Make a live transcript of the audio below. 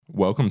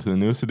Welcome to the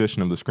newest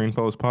edition of the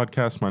Screenfellows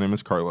podcast. My name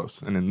is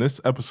Carlos, and in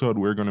this episode,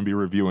 we're going to be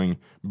reviewing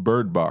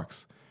Bird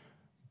Box,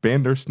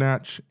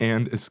 Bandersnatch,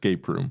 and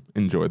Escape Room.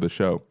 Enjoy the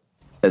show.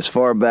 As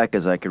far back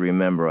as I can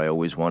remember, I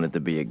always wanted to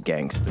be a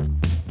gangster.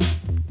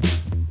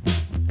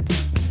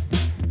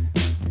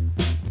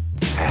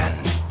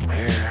 And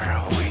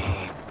here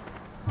we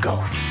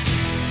go.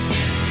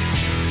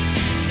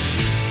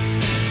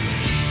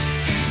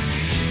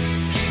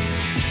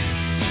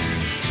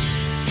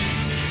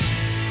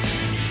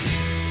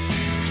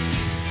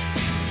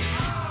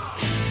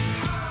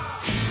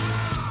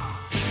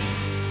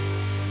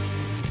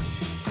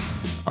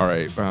 All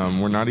right,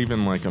 we're not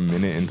even like a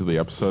minute into the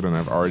episode, and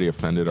I've already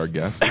offended our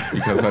guest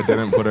because I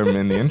didn't put him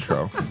in the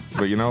intro.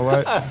 But you know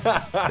what?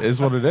 It is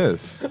what it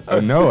is.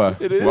 Noah,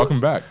 welcome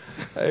back.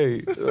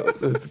 Hey,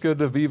 it's good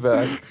to be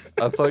back.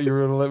 I thought you were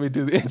going to let me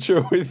do the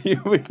intro with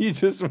you, but you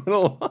just went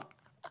along.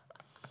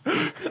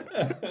 I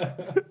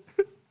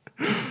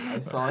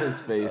saw his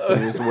face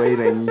and he was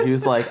waiting. He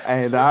was like,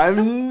 and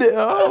I'm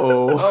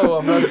no. Oh,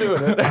 I'm not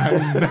doing it.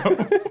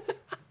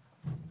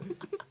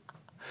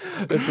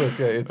 It's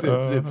okay. It's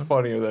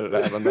funnier that it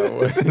happened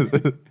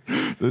that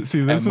way.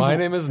 See, this My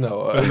name is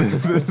Noah.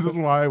 This is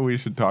why we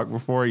should talk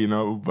before,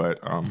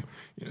 but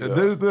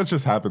that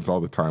just happens all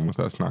the time with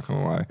us, not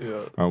gonna lie.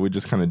 Yeah. We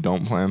just kind of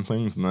don't plan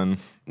things, and then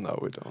No,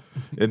 we don't.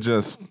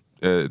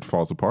 it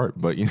falls apart,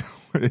 but it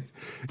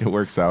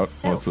works out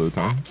most of the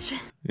time.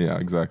 Yeah,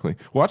 exactly.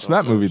 Watched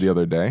that movie the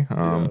other day.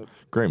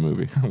 Great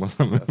movie. I love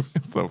that movie.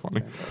 It's so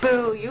funny.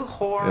 Boo, you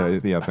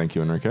whore. Yeah, thank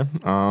you, Enrique.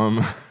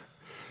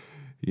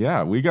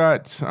 Yeah, we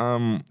got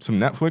some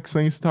Netflix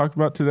things to talk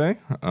about today,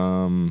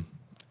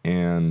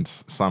 and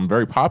some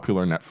very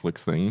popular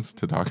Netflix things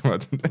to talk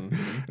about today.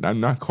 Mm-hmm. And I'm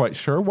not quite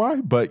sure why,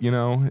 but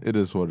it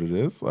is what it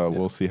is.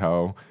 We'll see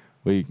how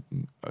we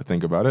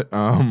think about it.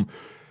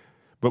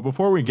 But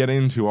before we get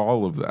into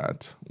all of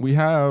that, we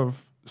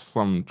have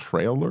some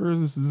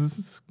trailers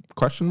to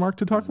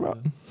talk about.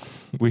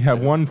 We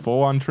have one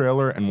full-on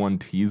trailer and one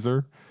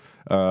teaser.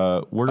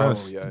 We'll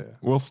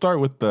start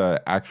with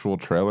the actual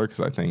trailer because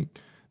I think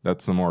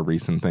that's the more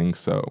recent thing.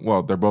 So,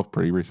 well, they're both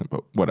pretty recent,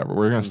 but whatever.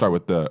 We're going to start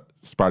with the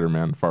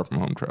Spider-Man Far From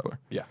Home trailer.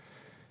 Yeah.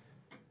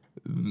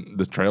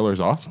 The trailer is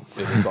awesome.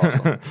 It is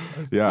awesome.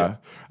 Yeah.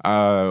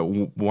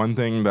 The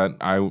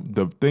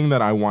thing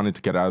that I wanted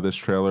to get out of this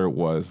trailer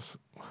was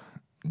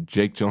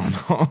Jake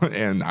Gyllenhaal,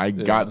 and I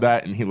got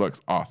that, and he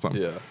looks awesome.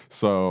 Yeah.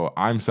 So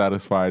I'm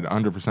satisfied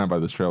 100% by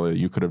this trailer.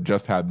 You could have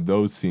just had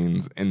those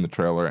scenes in the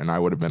trailer, and I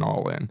would have been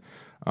all in.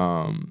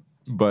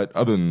 But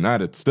other than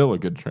that, it's still a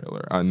good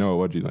trailer. Noah,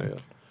 what do you think?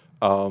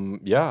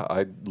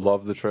 I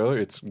love the trailer.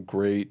 It's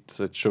great.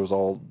 It shows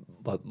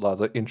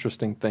lots of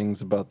interesting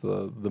things about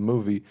the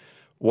movie.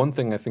 One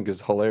thing I think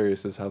is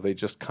hilarious is how they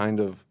just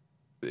kind of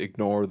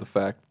ignore the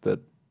fact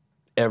that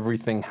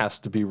everything has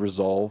to be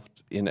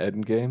resolved in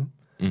Endgame.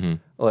 Mm-hmm.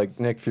 Like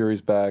Nick Fury's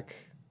back,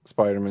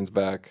 Spider-Man's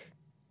back.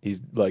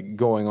 He's like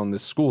going on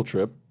this school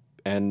trip,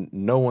 and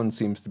no one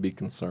seems to be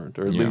concerned,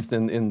 or at least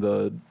in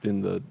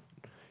the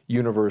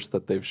universe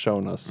that they've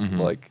shown us.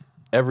 Mm-hmm. Like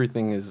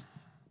everything is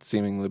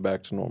seemingly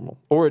back to normal,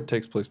 or it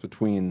takes place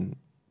between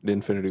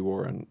Infinity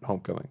War and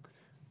Homecoming,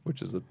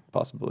 which is a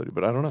possibility,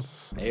 but I don't know.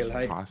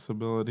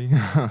 Possibility.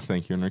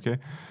 Thank you, Enrique.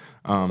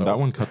 That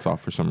one cuts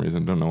off for some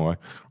reason. Don't know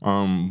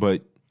why.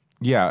 But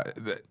yeah,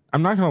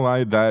 I'm not gonna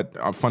lie.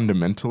 That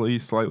fundamentally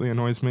slightly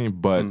annoys me,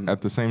 but at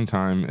the same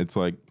time, it's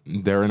like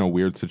they're in a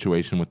weird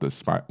situation with the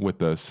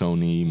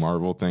Sony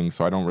Marvel thing.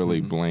 So I don't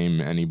really blame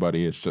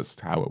anybody. It's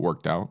just how it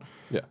worked out.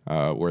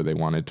 Yeah. Where they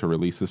wanted to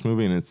release this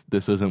movie, and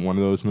this isn't one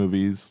of those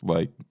movies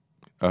like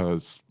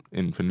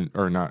Infinite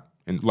or not.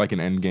 Like an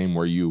Endgame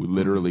where you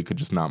literally could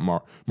just not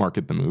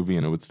market the movie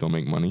and it would still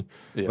make money.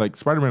 Yeah. Like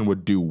Spider-Man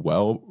would do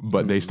well,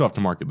 but they still have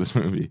to market this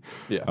movie.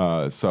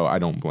 Yeah. So I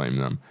don't blame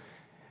them.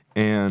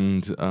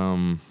 And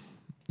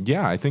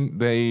I think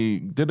they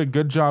did a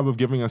good job of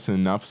giving us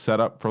enough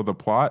setup for the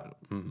plot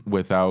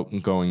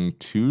without going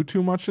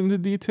too much into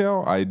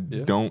detail. I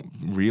don't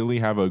really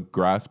have a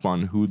grasp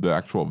on who the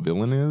actual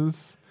villain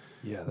is.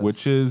 Yeah,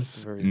 which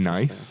is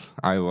nice.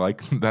 I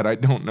like that I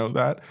don't know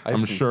that.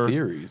 I'm sure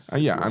theories.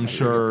 I'm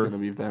sure It's gonna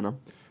be Venom.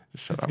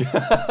 Shut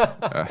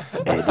up.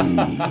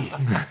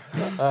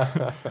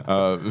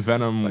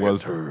 Venom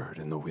was a turd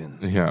in the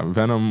wind. Yeah,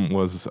 Venom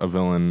was a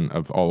villain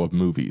of all of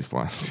movies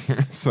last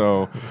year.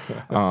 So,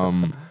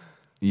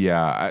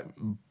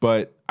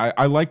 but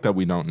I like that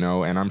we don't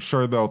know, and I'm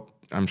sure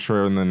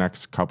in the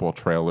next couple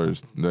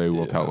trailers they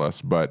will tell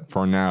us. But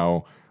for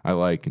now, I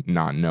like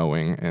not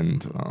knowing,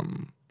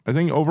 and I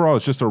think overall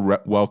it's just a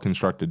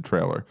well-constructed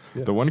trailer.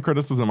 Yeah. The one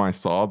criticism I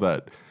saw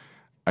that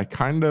I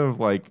kind of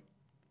like,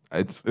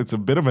 it's a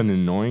bit of an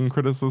annoying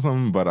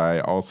criticism, but I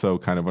also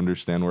kind of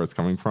understand where it's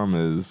coming from,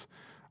 is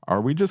are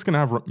we just going to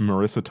have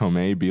Marissa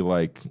Tomei be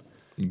like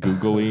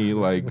googly,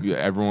 like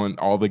everyone,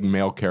 all the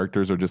male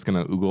characters are just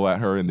going to oogle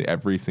at her in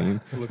every scene?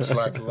 Looks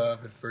like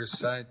love at first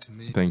sight to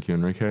me. Thank you,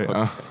 Enrique.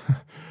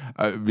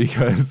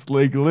 Because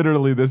like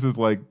literally this is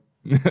like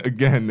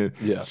again,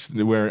 Yeah.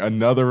 where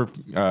another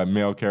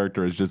male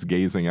character is just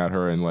gazing at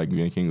her and like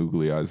making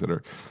googly eyes at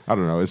her. I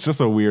don't know. It's just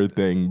a weird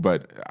thing,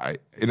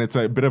 and it's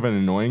a bit of an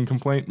annoying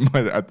complaint,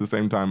 but at the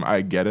same time,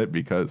 I get it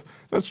because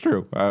that's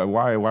true.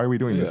 Why are we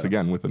doing this Yeah.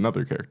 again with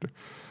another character?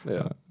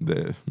 Yeah.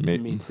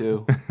 Me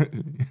too.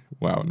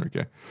 Wow,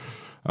 Enrique.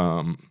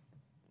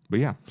 But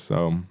yeah,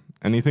 so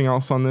anything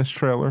else on this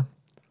trailer?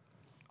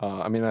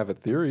 I mean, I have a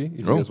theory.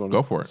 If Oh, you guys wanna-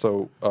 go for it.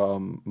 So,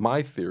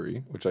 my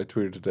theory, which I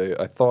tweeted today,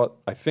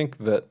 I think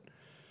that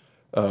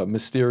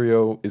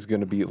Mysterio is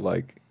going to be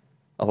like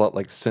a lot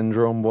like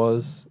Syndrome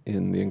was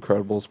in The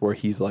Incredibles, where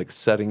he's like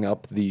setting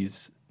up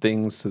these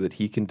things so that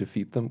he can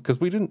defeat them. Because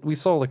we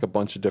saw like a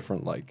bunch of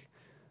different like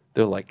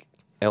they're like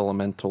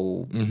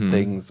elemental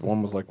things.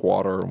 One was like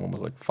water, and one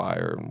was like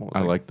fire, and one was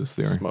I like this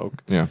theory.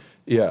 smoke. Yeah.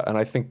 Yeah, and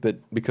I think that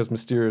because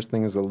Mysterio's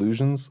thing is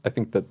illusions, I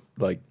think that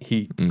like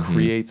he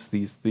creates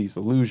these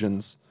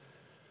illusions,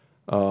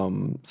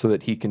 so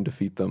that he can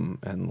defeat them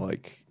and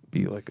like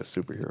be like a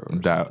superhero.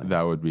 Or something.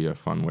 That would be a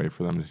fun way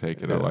for them to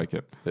take it. I Yeah. like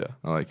it. Yeah.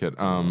 I like it.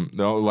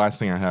 The last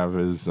thing I have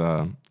is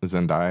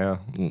Zendaya.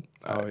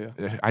 Oh,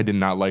 yeah. I did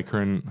not like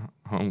her in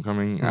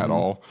Homecoming at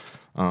all.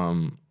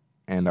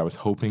 And I was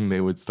hoping they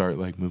would start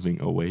like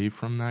moving away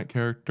from that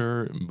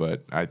character,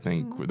 but I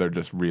think they're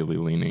just really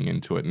leaning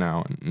into it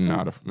now. And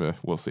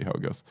we'll see how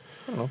it goes.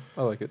 I don't know.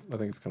 I like it. I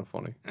think it's kind of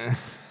funny.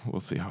 We'll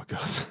see how it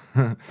goes.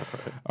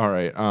 All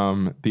right.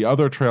 The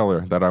other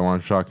trailer that I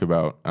want to talk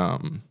about.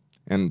 All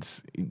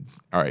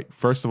right.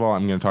 First of all,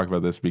 I'm going to talk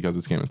about this because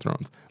it's Game of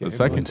Thrones.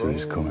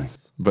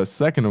 But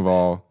second of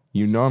all,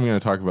 you know I'm going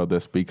to talk about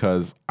this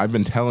because I've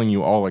been telling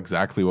you all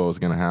exactly what was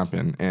going to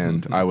happen,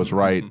 and I was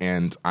right,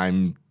 and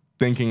I'm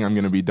thinking I'm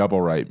going to be double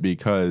right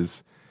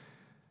because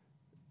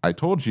I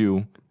told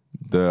you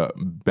the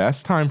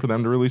best time for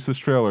them to release this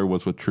trailer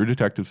was with True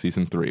Detective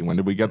Season 3. When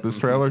did we get this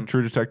trailer?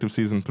 True Detective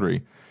Season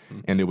 3.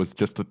 And it was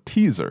just a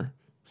teaser.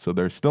 So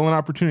there's still an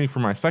opportunity for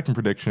my second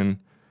prediction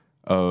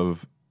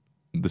of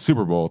the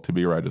Super Bowl to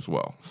be right as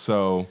well.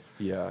 So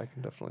Yeah, I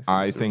can definitely see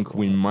I the Super think Bowl.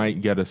 we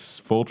might get a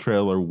full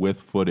trailer with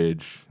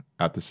footage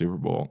at the Super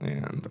Bowl,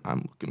 and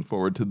I'm looking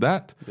forward to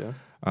that. Yeah.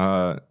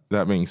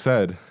 That being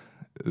said,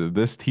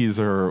 this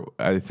teaser,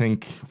 I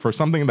think, for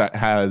something that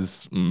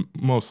has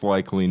most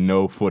likely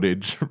no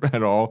footage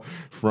at all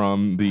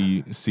from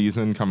the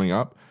season coming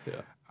up,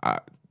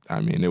 I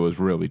mean, it was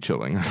really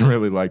chilling. I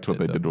really liked what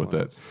they did with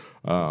it.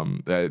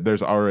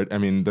 There's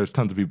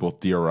tons of people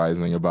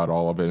theorizing about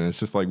all of it, and it's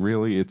just like,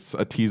 really, it's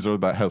a teaser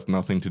that has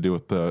nothing to do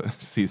with the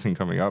season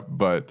coming up,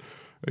 but,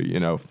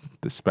 to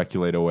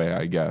speculate away,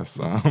 I guess.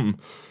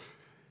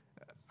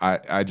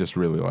 I just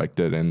really liked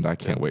it, and I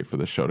can't wait for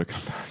the show to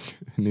come back.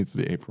 It needs to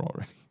be April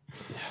already.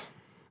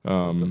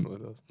 Definitely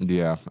does.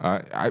 Yeah.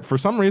 I for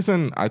some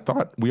reason, I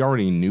thought we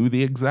already knew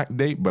the exact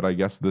date, but I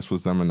guess this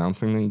was them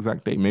announcing the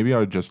exact date. Maybe I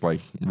would just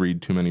like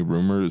read too many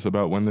rumors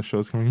about when the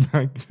show's coming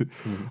back.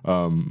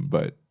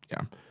 But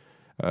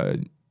yeah.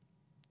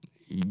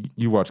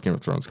 You watch Game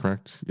of Thrones,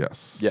 correct?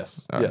 Yes.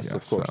 Yes. Yes,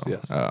 of course,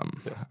 yes.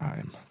 Yes.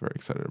 I'm very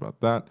excited about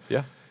that.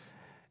 Yeah.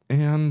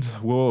 And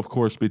we'll, of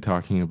course, be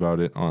talking about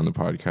it on the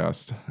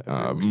podcast,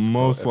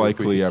 most Every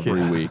likely week,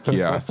 every yeah. week.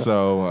 Yeah.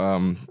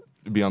 So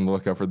be on the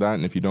lookout for that.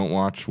 And if you don't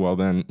watch, well,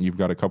 then you've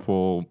got a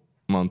couple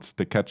months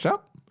to catch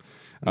up.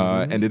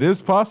 And it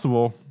is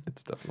possible.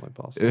 It's definitely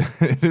possible.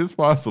 It is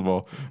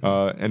possible.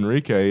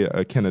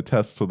 Enrique can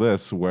attest to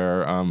this,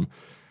 where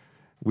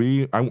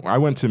I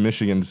went to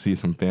Michigan to see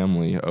some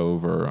family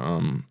over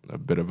a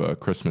bit of a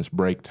Christmas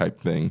break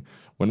type thing.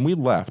 When we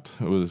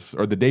left,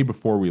 or the day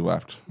before we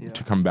left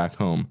to come back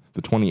home,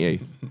 the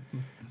 28th,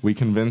 we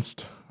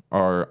convinced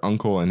our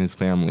uncle and his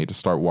family to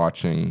start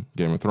watching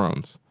Game of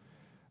Thrones.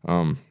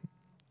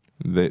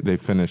 They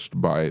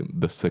finished by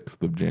the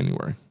 6th of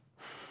January.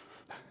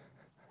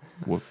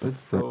 What the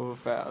It's frick? so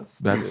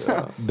fast.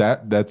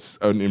 That's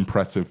an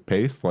impressive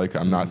pace. Like,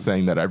 I'm not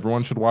saying that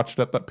everyone should watch it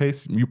at that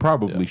pace. You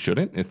probably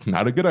shouldn't. It's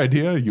not a good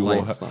idea. You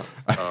will. It's not.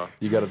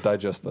 You got to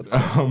digest that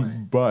stuff.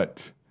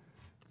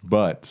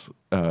 But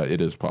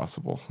it is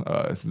possible.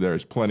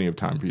 There's plenty of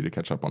time for you to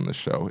catch up on this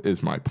show,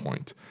 is my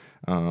point.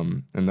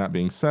 And that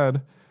being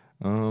said,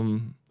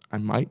 I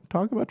might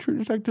talk about True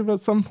Detective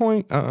at some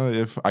point.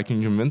 If I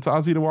can convince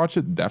Ozzy to watch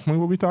it, definitely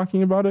we'll be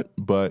talking about it.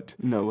 But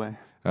No way.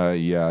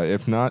 yeah,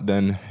 if not,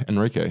 then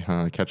Enrique,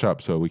 catch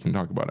up so we can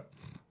talk about it.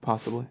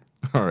 Possibly.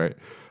 All right,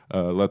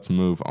 let's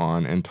move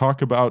on and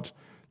talk about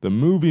the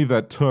movie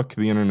that took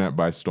the internet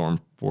by storm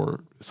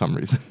for some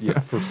reason. Yeah,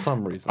 for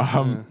some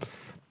reason.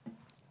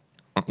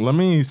 Let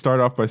me start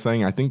off by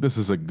saying I think this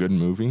is a good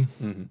movie.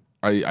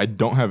 I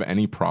don't have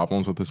any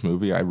problems with this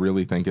movie. I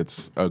really think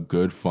it's a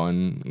good,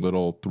 fun,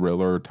 little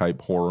thriller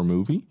type horror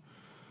movie.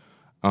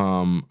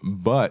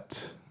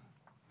 But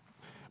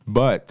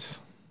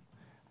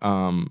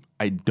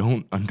I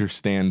don't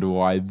understand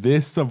why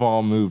this, of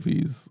all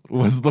movies,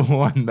 was the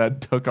one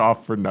that took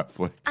off for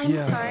Netflix. I'm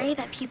sorry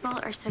that people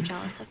are so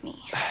jealous of me.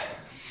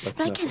 But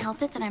I can't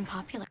help it that I'm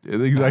popular.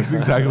 That's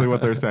exactly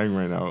what they're saying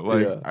right now.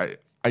 Like, Yeah.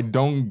 I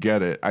don't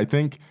get it. I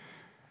think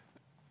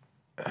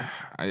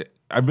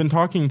I've been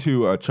talking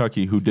to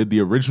Chucky, who did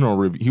the original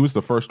review. He was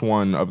the first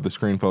one of the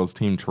Screenfellas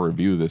team to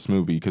review this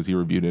movie because he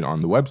reviewed it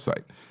on the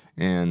website.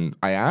 And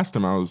I asked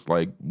him, I was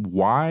like,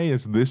 why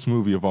is this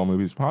movie of all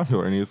movies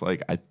popular? And he was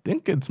like, I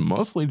think it's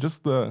mostly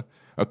just A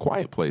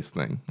Quiet Place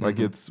thing. Like,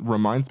 it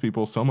reminds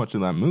people so much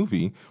of that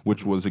movie,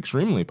 which was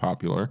extremely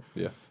popular.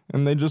 Yeah.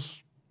 And they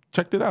just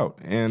checked it out.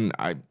 And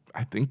I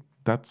think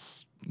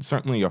that's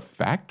certainly a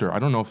factor. I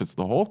don't know if it's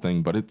the whole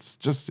thing, but it's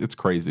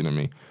crazy to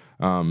me.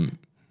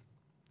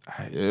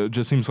 It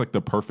just seems like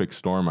the perfect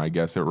storm, I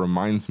guess. It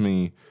reminds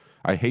me,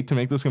 I hate to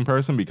make this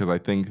comparison because I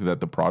think that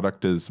the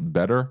product is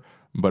better,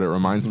 but it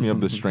reminds me of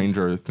the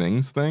Stranger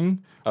Things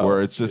thing,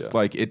 where it's just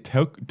like it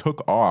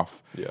took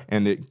off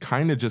and it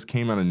kind of just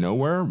came out of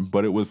nowhere,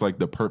 but it was like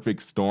the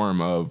perfect storm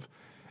of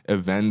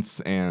events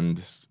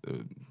and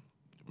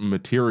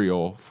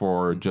material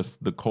for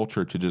just the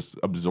culture to just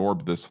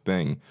absorb this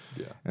thing.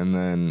 And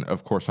then,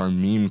 of course, our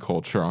meme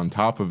culture on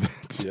top of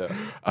it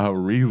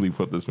really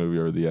put this movie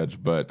over the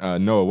edge. But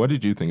Noah, what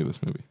did you think of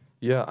this movie?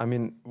 Yeah, I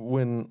mean,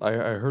 when I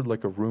heard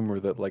like a rumor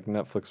that like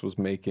Netflix was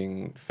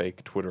making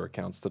fake Twitter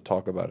accounts to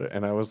talk about it,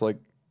 and I was like,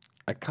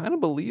 I kind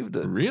of believed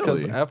it. Really?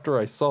 Because after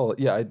I saw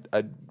it,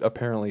 I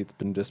apparently it's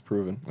been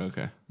disproven.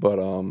 Okay. But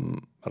I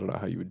don't know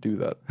how you would do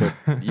that.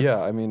 But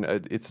yeah, I mean,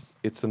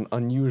 it's an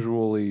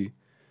unusually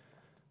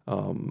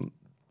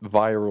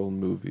viral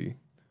movie.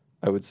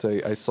 I would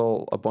say I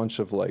saw a bunch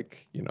of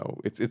like, you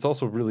know, it's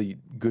also really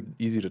good,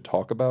 easy to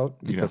talk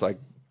about because I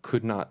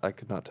could not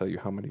tell you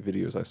how many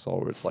videos I saw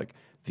where it's like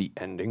the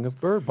ending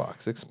of Bird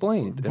Box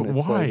explained. But and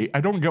it's why? Like,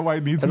 I don't get why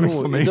it needs an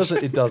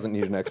explanation. It doesn't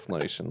need an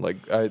explanation. Like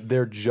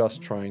they're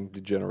just trying to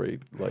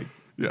generate like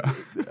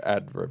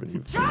ad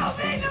revenue.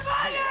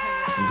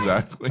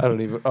 Exactly. I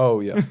don't even. Oh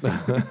yeah.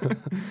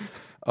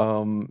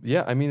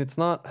 Yeah. I mean, it's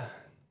not.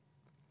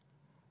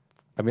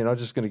 I mean, I'm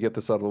just going to get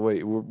this out of the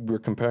way. We're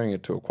comparing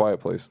it to A Quiet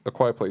Place. A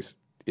Quiet Place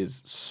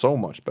is so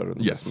much better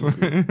than this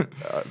movie.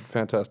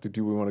 Fantastic.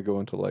 Do we want to go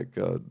into like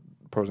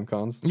pros and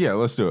cons? Yeah,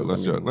 let's do it.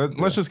 Let's do it.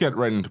 Let's just get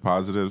right into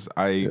positives.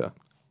 I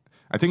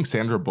think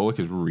Sandra Bullock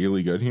is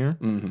really good here.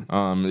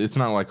 It's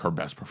not like her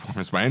best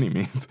performance by any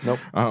means. Nope.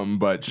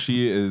 But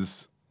she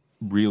is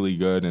really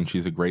good, and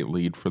she's a great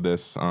lead for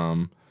this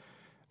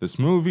this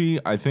movie.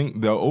 I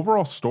think the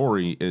overall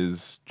story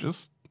is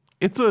just,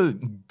 it's a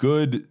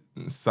good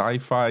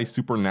sci-fi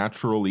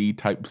supernatural-y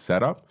type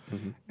setup,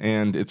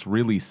 and it's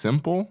really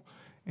simple.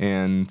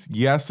 And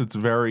yes, it's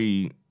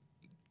very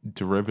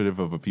derivative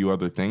of a few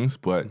other things,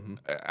 but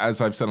as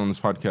I've said on this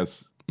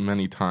podcast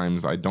many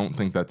times, I don't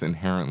think that's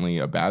inherently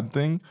a bad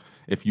thing.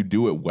 If you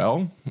do it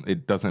well,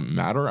 it doesn't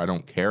matter. I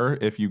don't care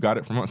if you got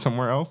it from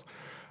somewhere else.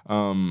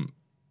 And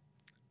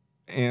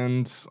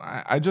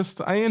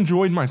I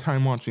enjoyed my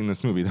time watching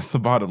this movie. That's the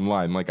bottom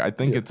line. Like, I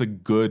think it's a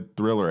good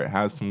thriller. It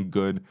has some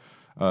good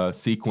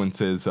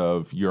sequences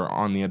of you're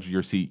on the edge of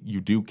your seat.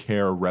 You do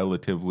care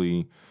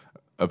relatively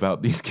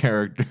about these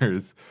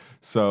characters.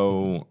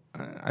 So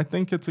I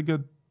think it's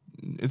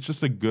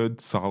just a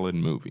good, solid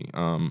movie.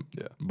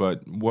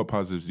 But what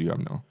positives do you have,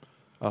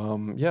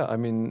 Noah? Yeah, I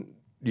mean,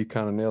 you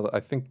kind of nailed it. I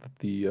think that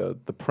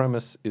the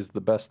premise is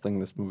the best thing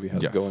this movie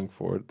has going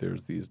for it.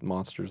 There's these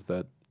monsters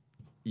that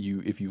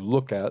if you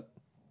look at,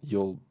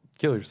 you'll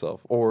kill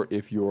yourself. Or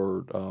if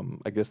you're,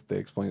 I guess they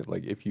explain it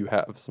like if you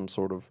have some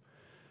sort of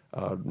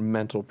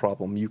mental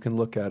problem, you can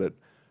look at it,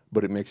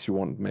 but it makes you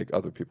want to make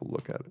other people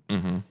look at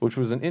it, which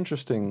was an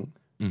interesting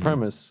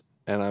premise.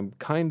 And I'm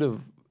kind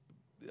of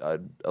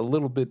a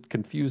little bit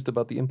confused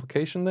about the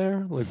implication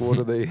there. Like, what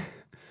are they?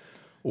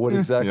 What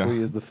exactly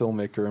is the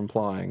filmmaker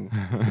implying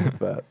with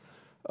that?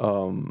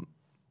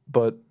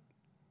 But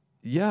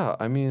yeah,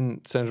 I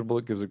mean, Sandra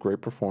Bullock gives a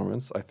great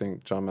performance. I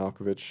think John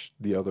Malkovich,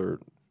 the other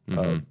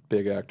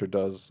big actor,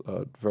 does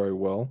very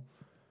well.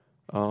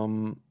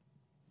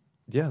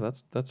 Yeah,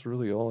 that's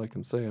really all I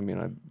can say. I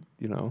mean,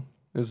 it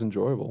was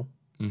enjoyable.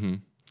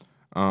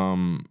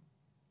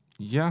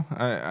 Yeah,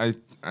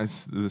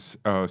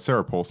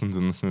 Sarah Paulson's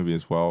in this movie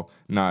as well.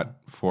 Not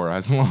for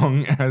as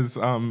long as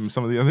some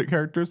of the other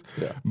characters,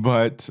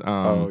 but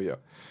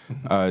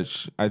I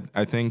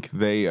think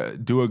they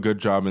do a good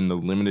job in the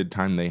limited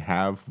time they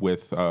have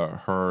with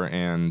her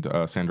and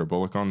Sandra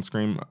Bullock on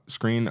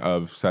screen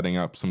of setting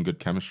up some good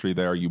chemistry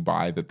there. You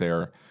buy that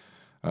they're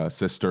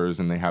sisters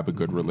and they have a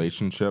good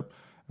relationship.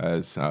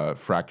 As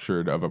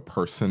fractured of a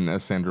person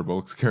as Sandra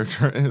Bullock's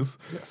character is.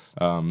 Yes.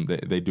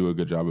 They do a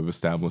good job of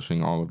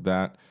establishing all of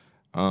that.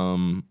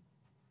 But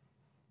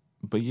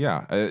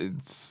yeah,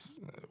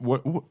 it's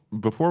what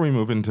before we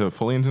move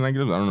fully into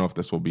negatives, I don't know if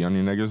this will be on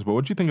your negatives, but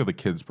what do you think of the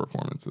kids'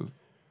 performances?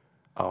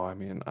 Oh, I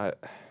mean,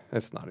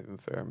 it's not even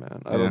fair,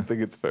 man. I don't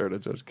think it's fair to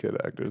judge kid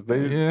actors. I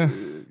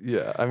mean,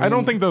 I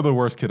don't think they're the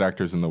worst kid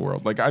actors in the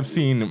world. Like, I've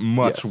seen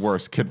much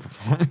worse kid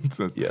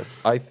performances. Yes,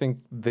 I think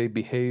they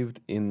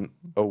behaved in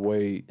a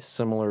way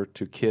similar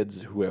to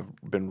kids who have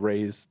been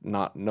raised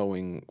not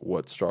knowing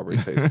what strawberry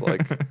tastes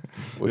like,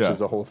 which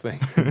is a whole thing.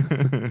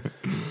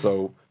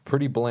 So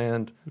pretty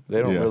bland.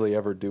 They don't Yeah. really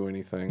ever do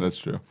anything. That's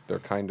true. They're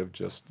kind of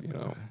just,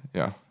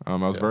 Yeah. I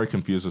was very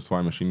confused as to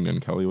why Machine Gun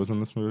Kelly was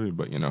in this movie,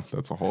 but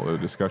that's a whole other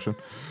discussion.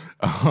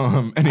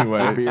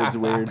 Anyway, Your beard's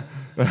weird.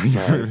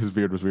 His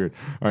beard was weird.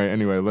 All right.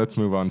 Anyway, let's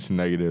move on to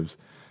negatives.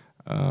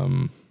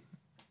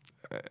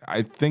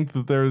 I think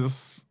that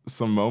there's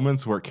some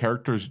moments where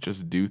characters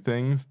just do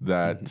things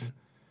that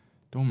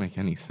don't make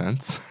any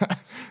sense.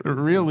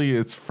 Really,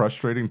 it's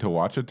frustrating to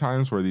watch at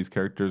times where these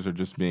characters are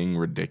just being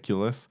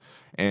ridiculous.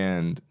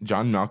 And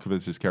John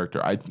Malkovich's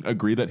character, I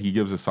agree that he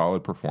gives a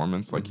solid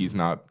performance. Like, he's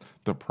not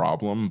the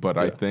problem, but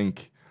I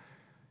think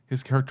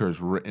his character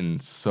is written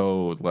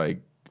so,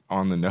 like,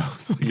 on the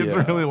nose. Like, it's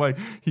really like,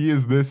 he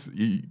is this,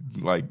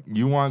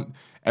 you want...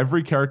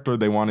 Every character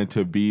they wanted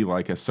to be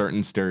like a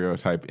certain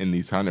stereotype in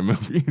these kind of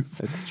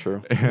movies. It's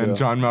true. And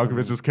John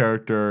Malkovich's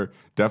character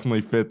definitely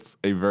fits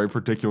a very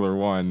particular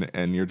one,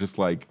 and you're just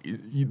like,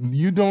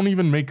 you don't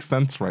even make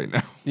sense right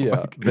now.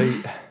 Yeah, Like,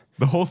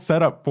 the whole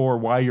setup for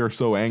why you're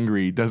so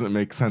angry doesn't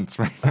make sense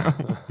right now.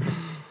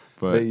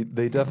 But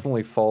they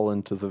definitely fall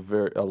into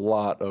a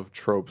lot of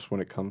tropes when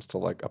it comes to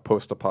like a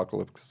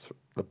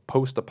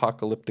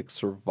post-apocalyptic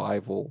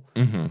survival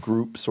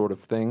group sort of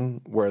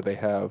thing, where they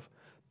have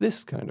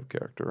this kind of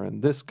character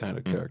and this kind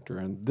of character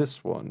and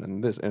this one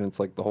and this, and it's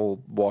like the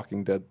whole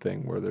Walking Dead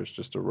thing where there's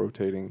just a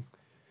revolving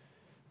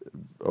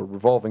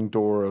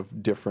door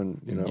of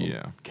different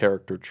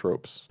character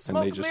tropes. Smoke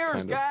and they just mirrors,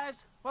 kind of,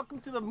 guys. Welcome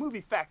to the movie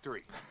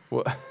factory.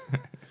 Well,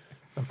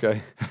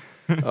 okay.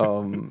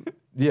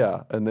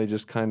 Yeah, and they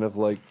just kind of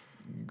like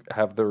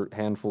have their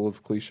handful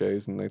of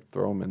cliches and they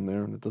throw them in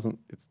there, and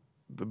it's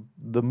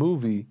the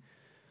movie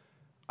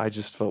I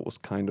just felt was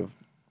kind of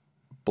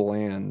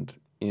bland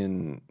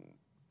in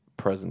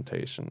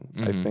presentation.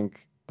 I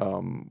think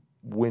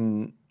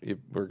if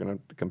we're going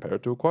to compare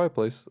it to A Quiet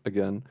Place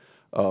again,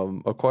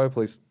 A Quiet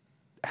Place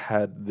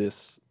had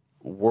this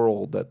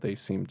world that they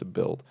seemed to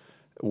build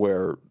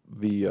where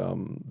the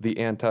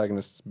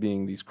antagonists,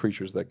 being these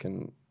creatures that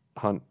can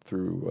hunt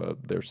through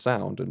their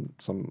sound and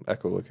some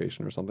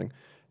echolocation or something,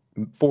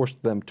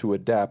 forced them to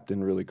adapt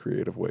in really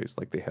creative ways.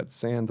 Like they had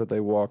sand that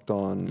they walked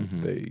on,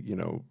 they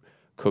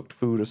cooked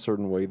food a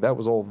certain way. That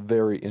was all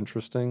very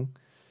interesting.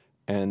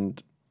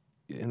 And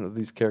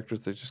these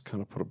characters, they just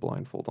kind of put a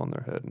blindfold on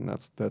their head, and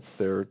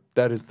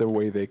that is their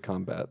way they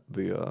combat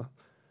the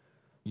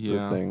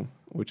thing,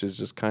 which is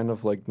just kind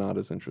of like not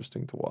as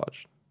interesting to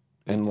watch.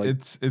 And like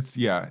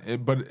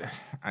but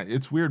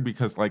it's weird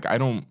because like I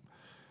don't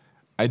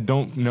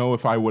know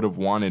if I would have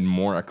wanted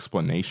more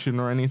explanation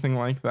or anything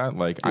like that.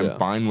 Like, I'm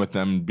fine with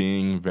them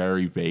being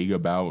very vague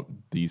about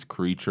these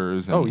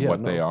creatures and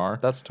what they are.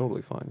 That's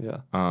totally fine,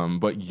 yeah.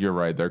 But you're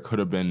right. There could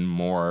have been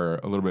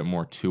a little bit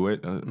more to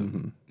it.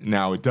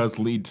 Now, it does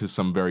lead to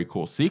some very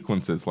cool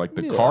sequences. Like,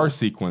 the car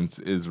sequence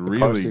is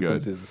really good. The car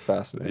sequence is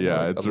fascinating.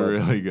 Yeah, it's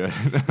really good.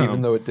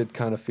 Even though it did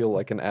kind of feel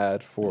like an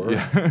ad for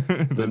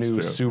the new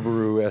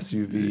Subaru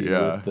SUV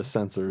with the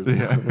sensors.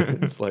 Yeah.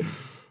 It's like...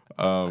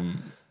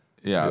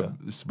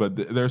 but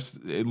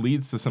it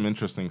leads to some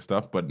interesting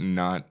stuff, but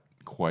not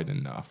quite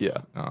enough.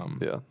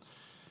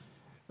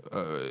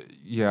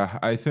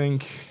 I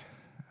think.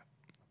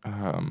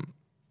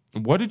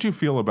 What did you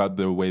feel about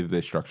the way that they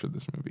structured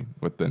this movie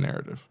with the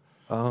narrative?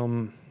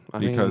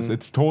 Because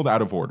it's told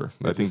out of order.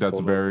 I think that's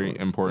very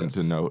important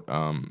to note.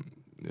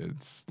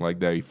 It's like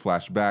they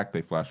flash back,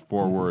 they flash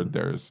forward.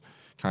 There's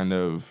kind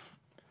of,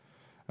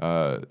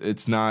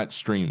 it's not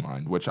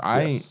streamlined, which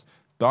I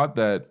thought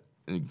that.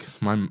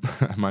 My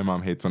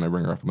mom hates when I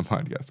bring her up on the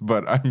podcast,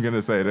 but I'm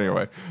gonna say it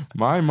anyway.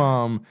 My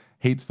mom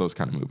hates those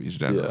kind of movies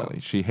generally.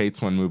 She hates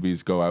when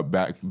movies go out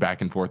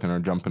back and forth and are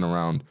jumping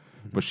around.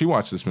 But she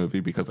watched this movie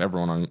because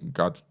everyone on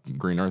God's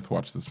green earth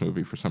watched this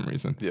movie for some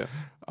reason.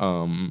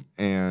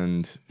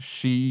 And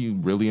she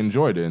really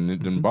enjoyed it, and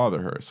it didn't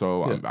bother her.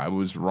 So I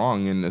was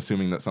wrong in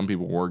assuming that some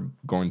people were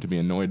going to be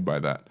annoyed by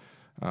that.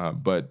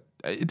 But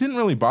it didn't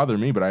really bother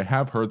me. But I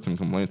have heard some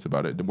complaints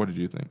about it. What did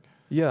you think?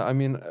 Yeah, I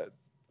mean.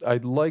 I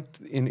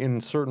liked,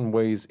 in certain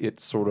ways, it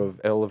sort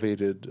of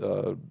elevated,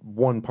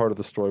 one part of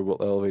the story will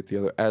elevate the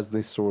other as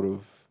they sort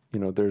of,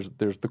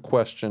 there's the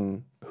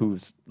question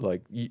who's,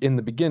 like, in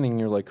the beginning,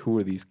 you're like, who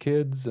are these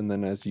kids? And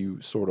then as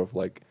you sort of,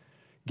 like,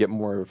 get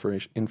more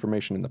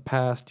information in the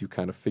past, you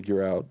kind of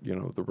figure out,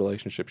 the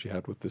relationship she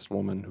had with this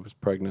woman who was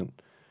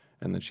pregnant,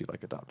 and then she,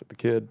 like, adopted the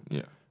kid.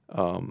 Yeah.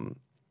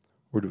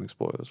 We're doing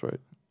spoilers, right?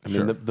 I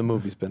Sure. mean, the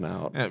movie's been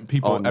out.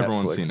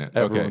 Everyone's seen it.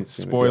 Okay,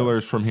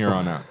 spoilers from here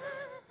on out.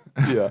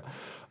 Yeah.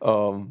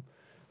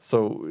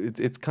 So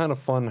it's kind of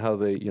fun how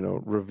they,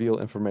 reveal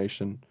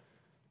information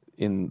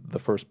in the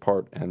first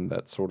part, and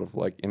that sort of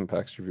like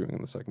impacts your viewing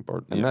in the second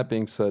part. And that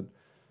being said,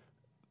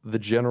 the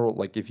general,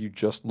 like if you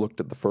just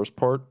looked at the first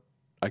part,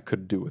 I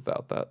could do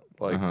without that.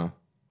 Like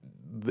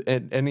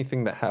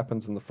anything that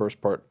happens in the first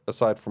part,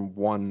 aside from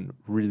one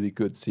really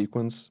good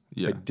sequence,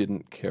 I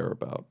didn't care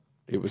about.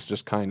 It was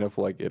just kind of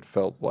like, it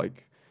felt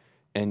like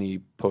any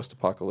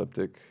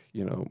post-apocalyptic,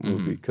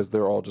 movie, because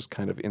they're all just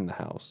kind of in the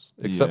house,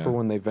 except for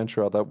when they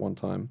venture out that one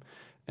time,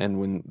 and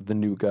when the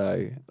new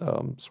guy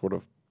sort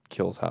of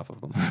kills half of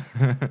them.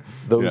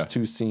 Those Yeah.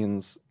 two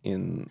scenes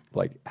in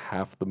like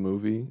half the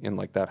movie, in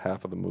like that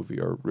half of the movie,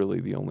 are really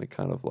the only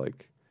kind of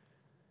like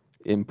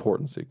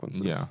important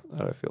sequences. Yeah.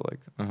 That I feel like.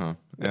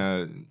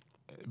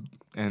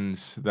 And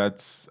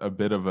that's a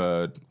bit of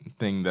a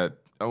thing that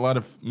a lot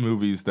of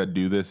movies that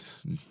do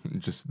this,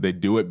 just they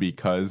do it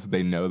because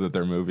they know that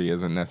their movie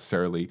isn't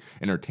necessarily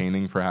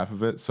entertaining for half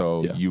of it.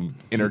 So Yeah. you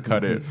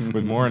intercut it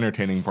with more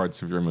entertaining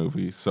parts of your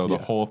movie. So the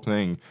whole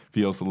thing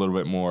feels a little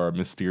bit more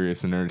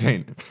mysterious and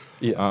entertaining.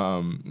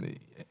 Yeah.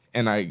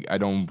 And I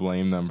don't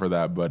blame them for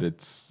that, but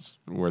it's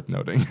worth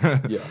noting.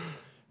 Yeah.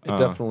 It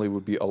definitely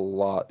would be a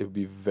lot. It would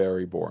be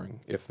very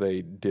boring if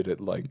they did it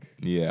like,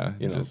 Yeah,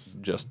 you know,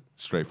 just just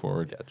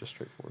straightforward. yeah, just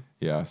straightforward.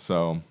 Yeah,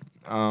 so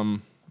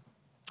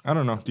I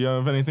don't know. Do you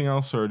have anything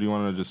else, or do you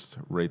want to just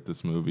rate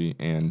this movie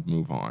and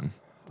move on?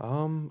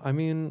 I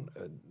mean,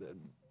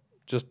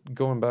 just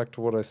going back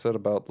to what I said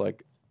about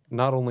like,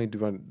 not only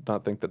do I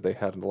not think that they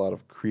had a lot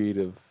of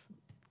creative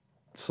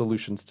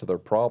solutions to their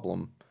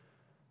problem,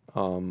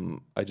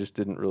 I just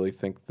didn't really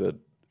think that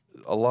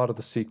a lot of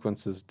the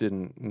sequences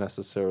didn't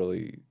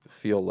necessarily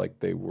feel like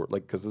they were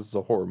like, because this is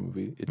a horror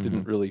movie, it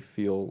didn't really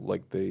feel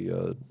like they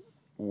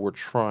were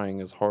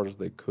trying as hard as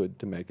they could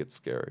to make it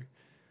scary.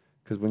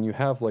 Because when you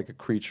have like a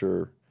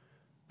creature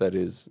that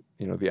is,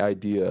 you know, the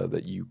idea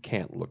that you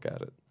can't look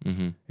at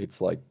it,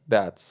 it's like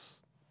that's,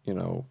 you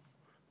know,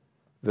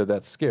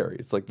 that's scary.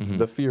 It's like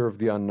the fear of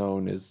the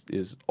unknown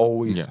is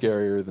always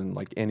scarier than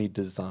like any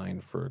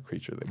design for a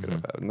creature they could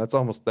have had. And that's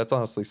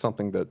honestly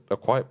something that A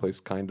Quiet Place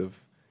kind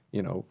of,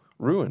 you know,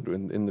 ruined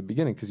in the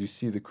beginning, because you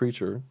see the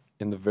creature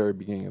in the very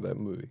beginning of that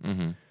movie.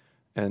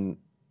 And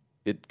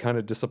it kind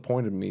of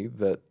disappointed me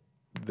that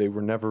they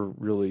were never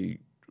really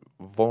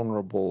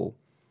vulnerable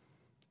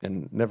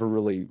and never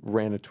really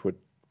ran into a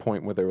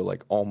point where they were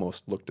like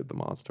almost looked at the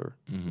monster.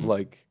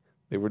 Like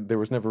there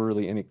was never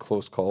really any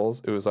close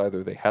calls. It was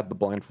either they had the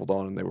blindfold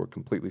on and they were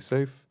completely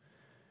safe.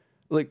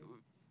 Like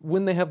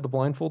when they have the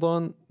blindfold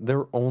on,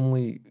 their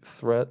only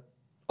threat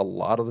a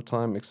lot of the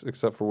time,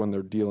 except for when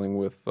they're dealing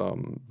with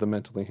the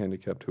mentally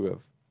handicapped who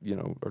have, you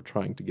know, are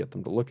trying to get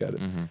them to look at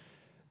it.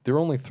 Their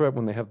only threat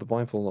when they have the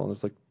blindfold on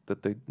is like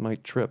that they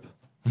might trip.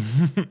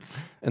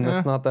 And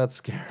that's not that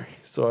scary.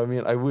 So I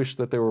mean, I wish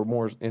that there were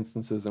more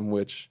instances in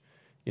which,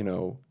 you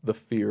know, the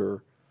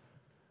fear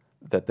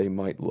that they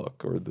might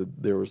look, or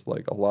there was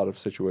like a lot of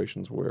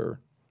situations where,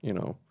 you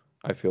know,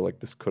 I feel like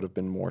this could have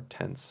been more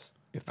tense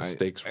if the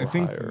stakes were I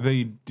think higher.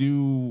 they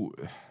do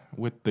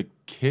with the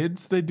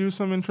kids. They do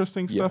some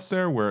interesting stuff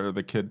there, where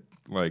the kid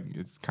like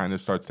it kind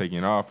of starts taking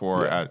it off,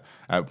 or at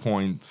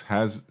points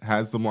has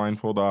the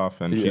blindfold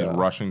off, and she's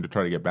rushing to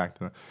try to get back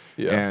to them.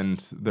 And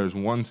there's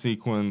one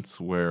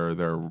sequence where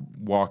they're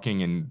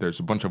walking, and there's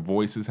a bunch of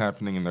voices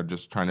happening, and they're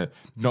just trying to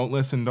don't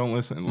listen,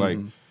 like.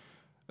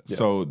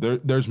 So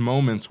there's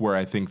moments where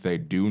I think they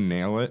do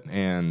nail it,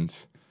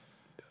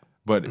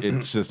 but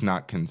it's just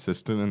not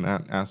consistent in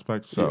that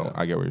aspect. So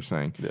I get what you're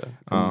saying.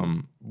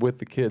 With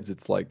the kids,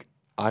 it's like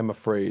I'm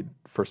afraid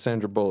for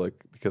Sandra Bullock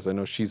because I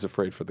know she's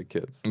afraid for the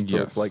kids. So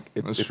it's like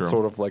it's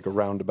sort of like a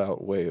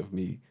roundabout way of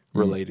me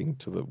relating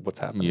to what's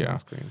happening on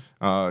screen.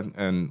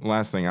 And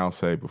last thing I'll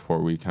say before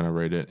we kind of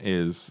rate it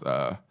is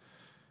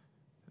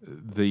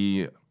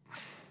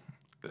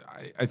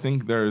I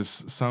think there's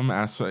some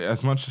aspect,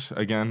 as much,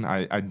 again,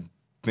 I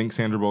think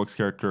Sandra Bullock's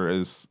character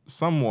is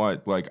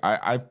somewhat, like,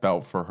 I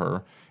felt for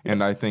her,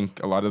 and I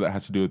think a lot of that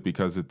has to do with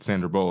because it's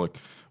Sandra Bullock,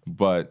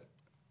 but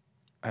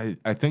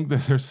I think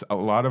that there's a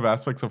lot of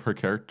aspects of her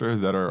character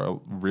that are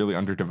really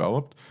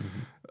underdeveloped,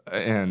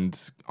 and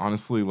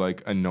honestly,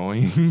 like,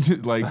 annoying.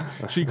 Like,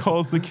 she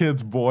calls the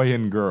kids boy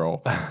and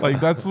girl. Like,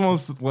 that's the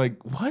most,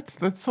 like, what?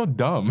 That's so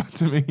dumb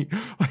to me.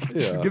 Like,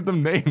 just give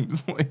them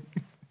names. Like,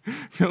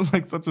 feels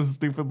like such a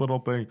stupid little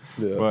thing,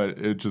 but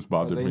it just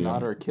bothered me. Are they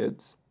not our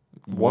kids?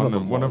 One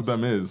of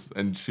them is,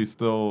 and she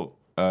still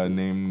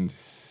named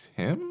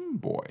him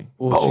boy.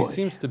 Well, she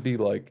seems to be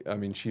like, I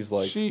mean, she's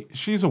like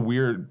she's a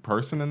weird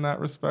person in that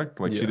respect.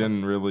 Like she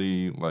didn't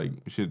really like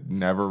she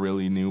never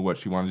really knew what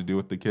she wanted to do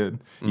with the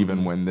kid,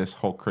 even when this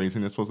whole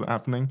craziness was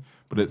happening.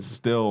 But it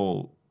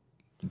still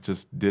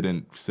just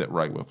didn't sit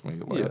right with me.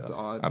 Like, It's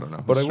odd. I don't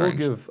know. But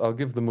It's I'll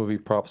give the movie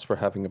props for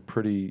having a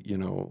pretty, you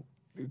know,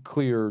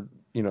 clear,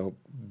 you know,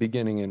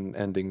 beginning and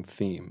ending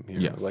theme here.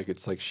 Yes. Like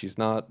it's like she's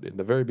not in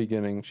the very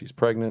beginning, she's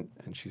pregnant,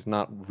 and she's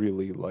not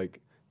really like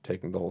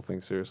taking the whole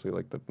thing seriously.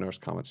 Like the nurse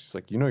comments, she's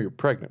like, you know, you're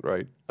pregnant,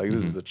 right? Like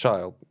this is a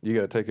child. You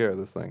got to take care of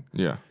this thing.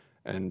 Yeah.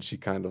 And she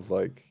kind of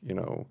like, you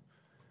know,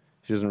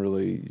 she doesn't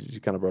really, she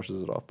kind of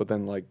brushes it off. But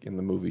then like in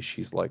the movie,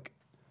 she's like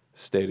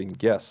stating,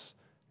 yes,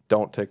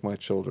 don't take my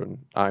children.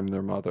 I'm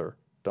their mother.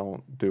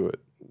 Don't do it.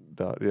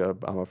 Yeah,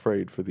 I'm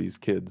afraid for these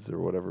kids or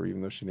whatever,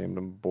 even though she named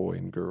them boy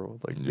and girl.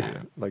 Like,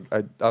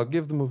 like I'll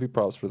give the movie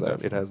props for that.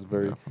 Definitely, it has a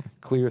very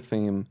clear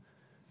theme,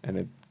 and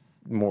it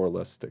more or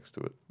less sticks to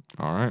it.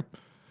 All right.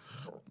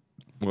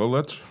 Well,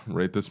 let's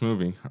rate this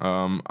movie.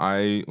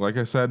 Like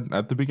I said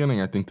at the beginning,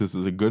 I think this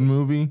is a good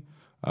movie.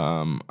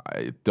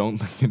 I don't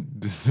think it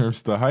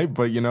deserves the hype,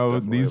 but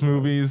these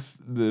movies,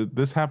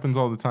 this happens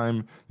all the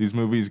time. These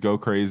movies go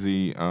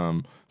crazy.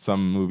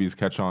 Some movies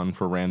catch on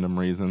for random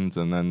reasons,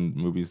 and then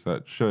movies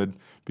that should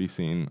be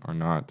seen are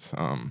not.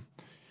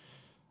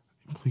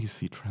 Please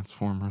see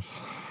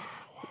Transformers.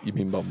 You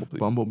mean Bumblebee?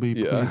 Bumblebee,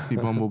 Yeah. please see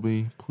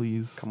Bumblebee,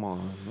 please. Come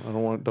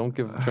on, don't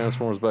give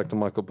Transformers back to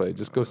Michael Bay.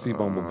 Just go see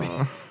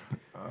Bumblebee.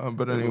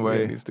 But It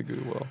anyway, needs to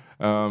do well.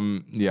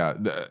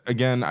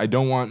 again, I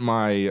don't want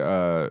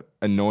my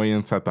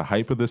annoyance at the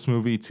hype of this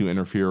movie to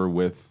interfere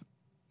with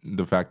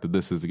the fact that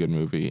this is a good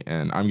movie,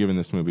 and I'm giving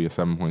this movie a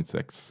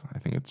 7.6. I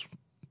think it's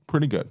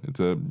pretty good. It's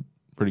a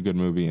pretty good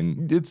movie,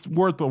 and it's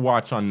worth a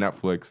watch on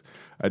Netflix.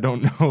 I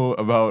don't know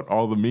about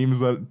all the memes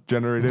that it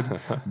generated,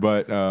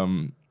 but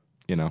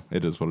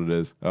it is what it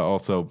is.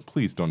 Also,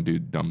 please don't do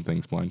dumb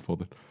things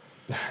blindfolded.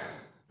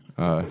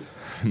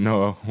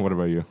 Noah, what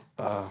about you?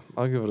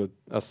 I'll give it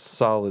a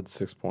solid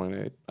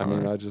 6.8. I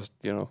mean, I just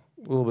a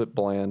little bit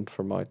bland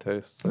for my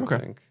tastes. I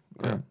think.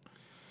 Yeah. Right.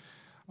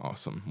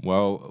 Awesome.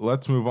 Well,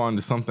 let's move on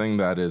to something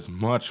that is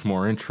much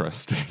more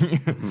interesting,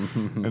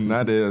 and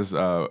that is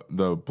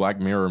the Black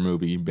Mirror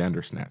movie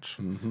Bandersnatch.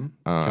 Can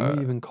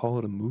we even call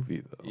it a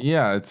movie though?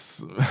 Yeah,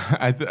 it's.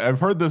 I've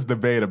heard this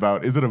debate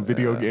about is it a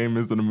video game?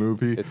 Is it a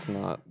movie? It's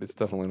not. It's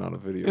definitely not a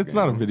video game. It's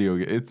not a video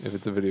game. If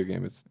it's a video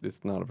game,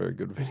 it's not a very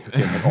good video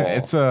game at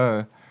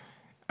all.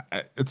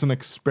 It's an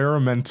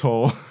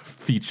experimental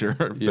feature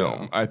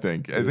film. I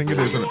think it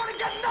is. You want to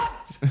get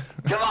nuts?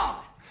 Come on.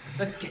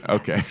 Let's get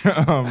Okay.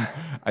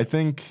 I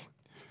think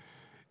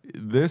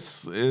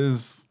this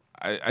is.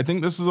 I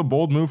think this is a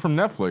bold move from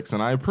Netflix,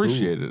 and I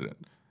appreciated it.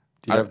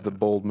 Do you have the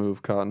bold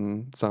move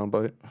cotton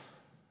soundbite?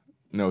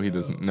 No, he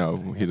doesn't. No,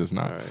 he does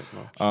not. All right.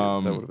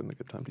 Well, that would have been the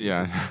good time to use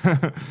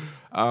it.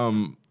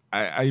 Yeah.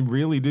 I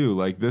really do.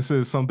 Like, this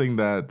is something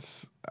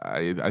that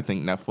I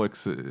think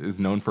Netflix is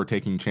known for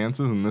taking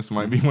chances, and this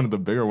might be one of the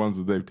bigger ones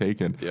that they've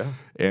taken. Yeah.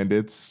 And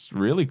it's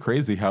really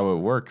crazy how it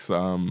works.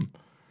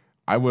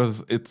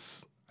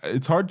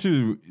 It's hard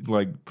to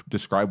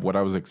describe what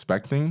I was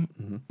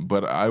expecting,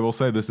 but I will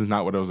say this is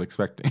not what I was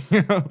expecting.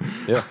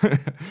 Yeah.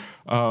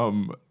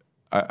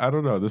 I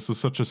don't know. This is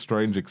such a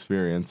strange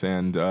experience,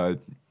 and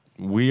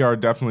we are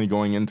definitely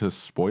going into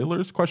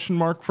spoilers ?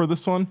 For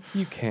this one.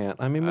 You can't.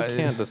 I mean, we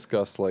can't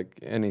discuss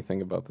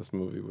anything about this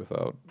movie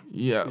without.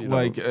 Yeah,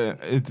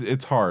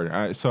 it's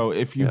hard. So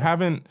if you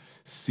haven't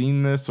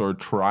seen this or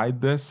tried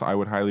this, I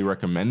would highly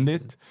recommend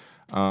it.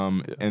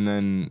 And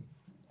then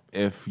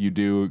if you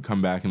do,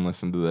 come back and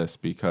listen to this,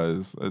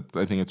 because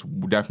I think it's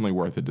definitely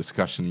worth a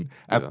discussion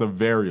at the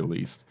very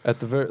least. At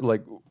the very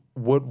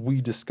what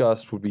we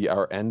discussed would be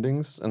our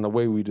endings, and the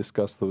way we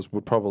discuss those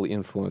would probably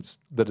influence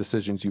the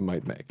decisions you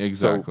might make.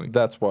 Exactly. So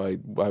that's why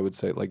I would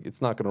say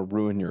it's not going to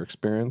ruin your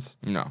experience.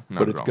 No, not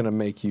but at it's all. going to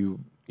make you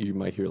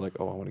might hear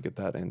oh, I want to get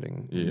that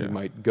ending. Yeah. You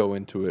might go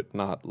into it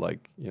not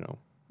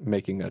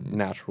making a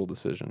natural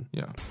decision.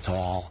 Yeah, It's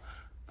all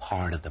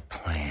part of the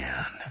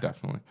plan.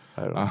 definitely.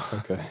 I don't know.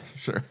 Okay.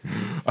 Sure.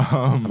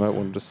 I might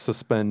want to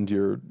suspend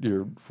your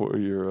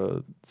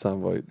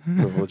soundbite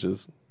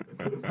privileges.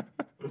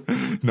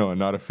 No, I'm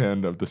not a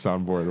fan of the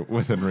soundboard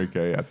with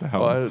Enrique at the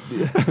helm.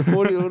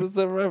 What is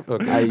that?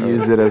 Okay. I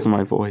use it as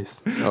my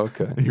voice.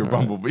 Okay. You're all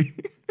right. Bumblebee.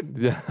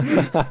 Yeah.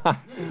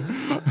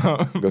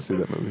 Go see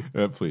that movie.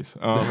 Please.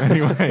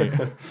 Anyway,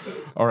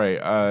 all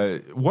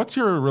right. What's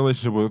your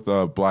relationship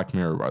with Black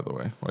Mirror, by the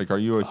way? Are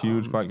you a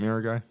huge Black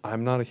Mirror guy? I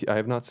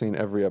have not seen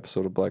every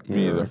episode of Black Me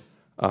Mirror.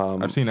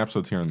 either. I've seen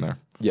episodes here and there.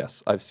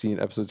 Yes, I've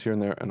seen episodes here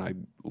and there, and I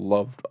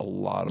loved a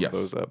lot of Yes.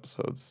 those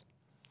episodes.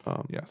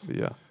 Yes.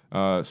 Yeah.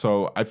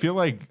 So I feel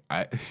like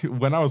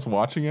when I was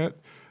watching it,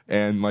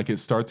 and it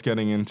starts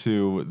getting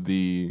into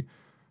the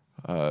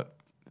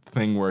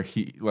thing where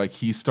he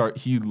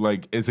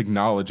is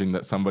acknowledging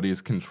that somebody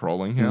is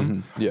controlling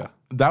him. Yeah.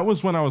 That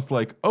was when I was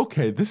like,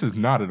 okay, this is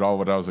not at all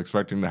what I was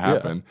expecting to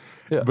happen.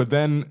 Yeah. But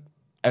then,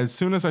 as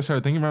soon as I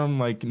started thinking about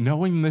it,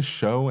 knowing this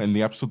show and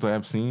the episodes I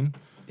have seen,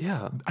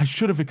 Yeah. I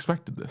should have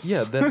expected this.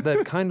 Yeah,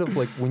 that kind of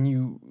when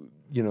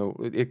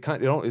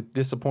it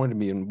disappointed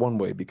me in one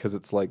way, because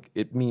it's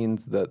it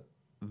means that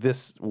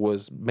this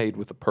was made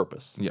with a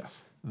purpose.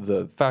 Yes.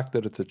 The fact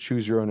that it's a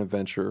choose your own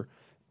adventure,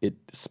 it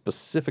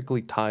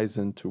specifically ties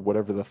into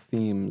whatever the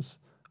themes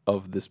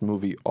of this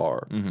movie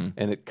are. And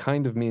it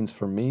kind of means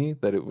for me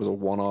that it was a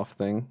one-off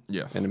thing.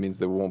 Yes. And it means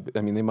they won't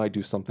they might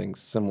do something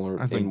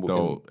similar. I think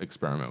they'll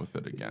experiment with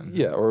it again.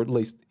 Yeah, or at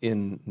least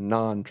in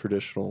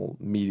non-traditional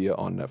media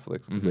on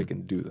Netflix, because they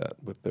can do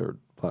that with their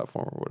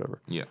platform or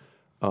whatever. Yeah.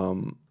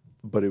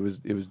 But it was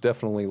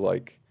definitely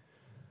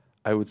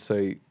I would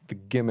say the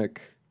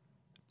gimmick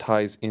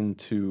ties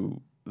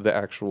into the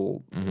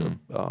actual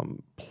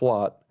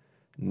plot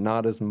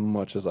not as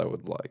much as I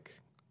would like.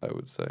 I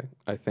would say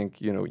I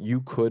think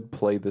you could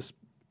play this.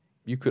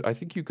 I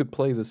think you could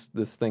play this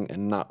thing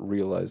and not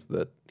realize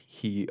that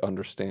he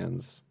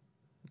understands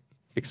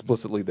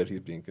explicitly that he's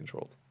being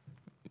controlled.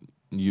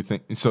 You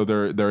think so?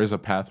 There is a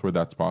path where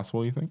that's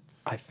possible. You think?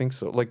 I think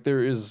so. There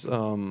is.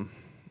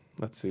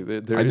 Let's see.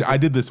 There I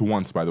did this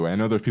once, by the way. I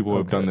know there's people who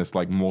have done this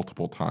like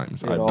multiple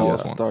times. It I did all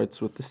this once. starts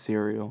with the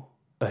cereal.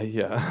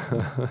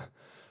 Yeah.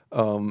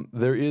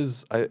 There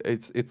is.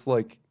 It's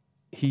like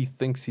he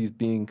thinks he's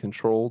being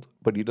controlled,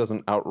 but he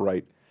doesn't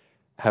outright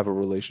have a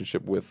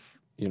relationship with,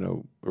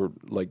 or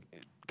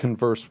like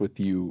converse with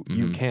you.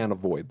 You can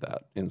avoid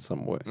that in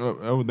some way.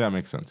 Oh, that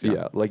makes sense.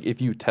 Yeah. Like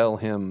if you tell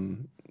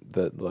him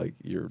that like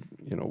you're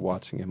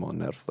watching him on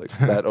Netflix,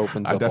 that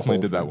opens up I a definitely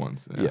whole did that thing.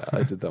 once. Yeah,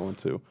 I did that one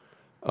too.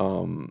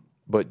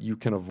 But you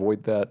can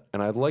avoid that,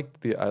 and I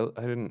liked I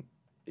didn't,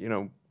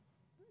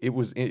 it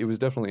was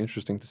definitely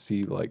interesting to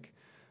see like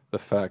the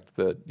fact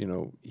that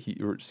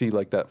see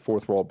like that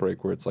fourth wall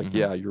break where it's like,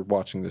 yeah, you're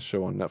watching this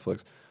show on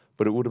Netflix,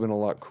 but it would have been a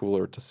lot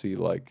cooler to see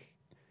like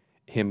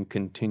him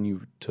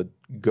continue to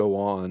go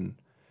on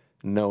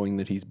knowing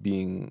that he's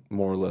being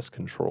more or less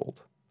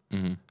controlled.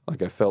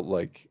 Like I felt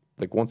like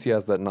once he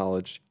has that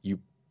knowledge, you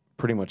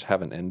pretty much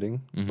have an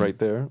ending right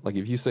there. Like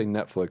if you say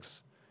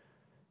Netflix,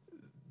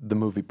 the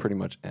movie pretty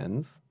much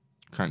ends.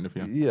 Kind of,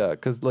 yeah. Yeah,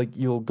 because like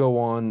you'll go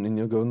on and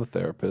you'll go in the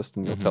therapist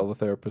and you'll tell the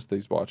therapist that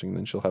he's watching, and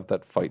then she'll have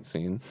that fight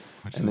scene,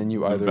 and then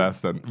you either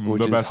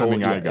the best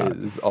ending I got.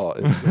 Is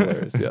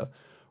hilarious, yeah.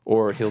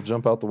 Or he'll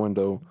jump out the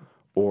window,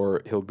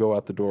 or he'll go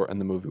out the door, and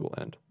the movie will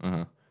end.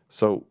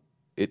 So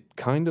it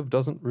kind of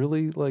doesn't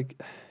really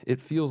like. It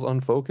feels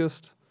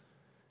unfocused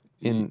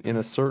in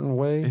a certain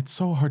way. It's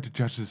so hard to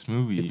judge this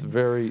movie. It's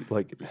very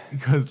like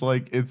because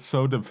like it's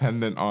so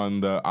dependent on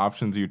the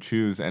options you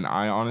choose, and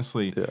I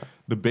honestly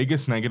the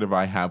biggest negative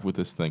I have with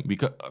this thing,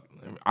 because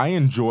I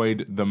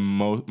enjoyed the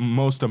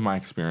most of my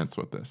experience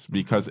with this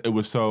because it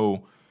was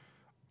so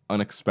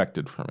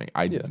unexpected for me.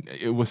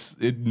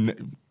 It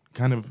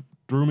kind of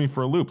threw me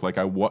for a loop. Like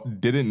I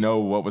didn't know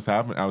what was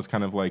happening. I was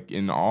kind of like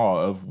in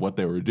awe of what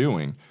they were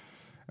doing.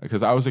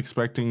 Because I was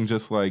expecting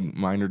just like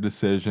minor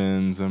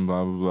decisions and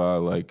blah blah blah.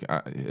 Like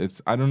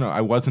I don't know.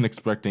 I wasn't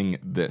expecting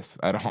this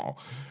at all.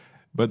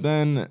 But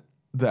then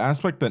the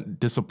aspect that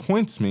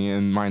disappoints me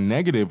and my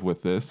negative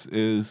with this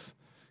is,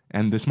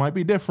 and this might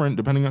be different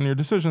depending on your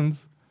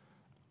decisions.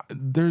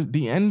 There's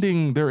the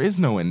ending. There is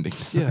no ending.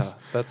 Yeah,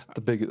 that's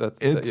the big.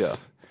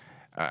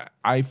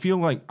 I feel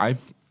like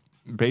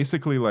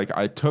basically, like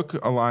I took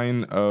a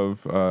line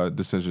of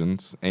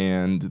decisions,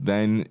 and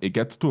then it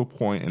gets to a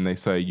point, and they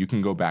say you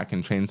can go back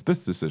and change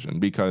this decision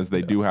because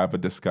they do have a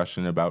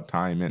discussion about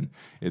time, and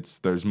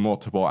there's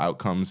multiple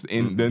outcomes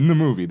in the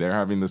movie. They're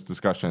having this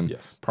discussion,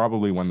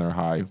 probably when they're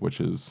high,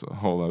 which is a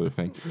whole other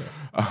thing.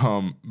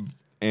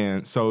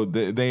 And so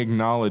they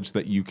acknowledge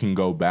that you can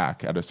go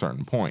back at a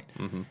certain point.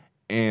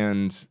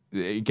 And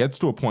it gets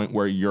to a point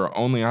where your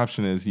only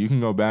option is you can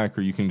go back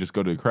or you can just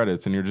go to the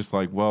credits, and you're just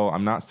like, well,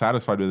 I'm not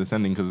satisfied with this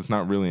ending because it's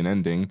not really an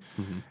ending.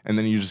 And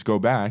then you just go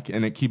back,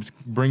 and it keeps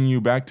bringing you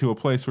back to a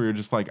place where you're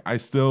just like, I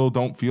still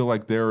don't feel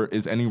like there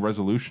is any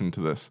resolution to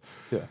this.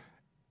 Yeah.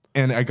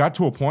 And I got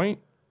to a point,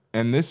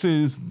 and this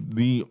is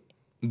the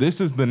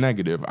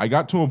negative. I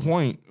got to a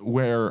point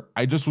where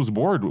I just was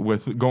bored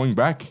with going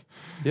back.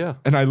 Yeah.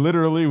 And I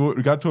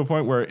literally got to a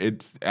point where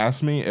it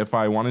asked me if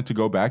I wanted to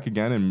go back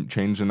again and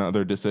change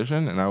another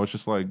decision. And I was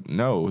just like,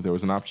 no, there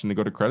was an option to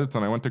go to credits,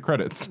 and I went to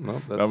credits.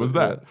 Well, that was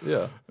that.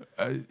 Yeah.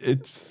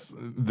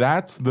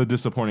 That's the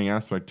disappointing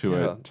aspect to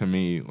it to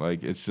me.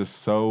 Like, it's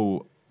just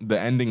so... The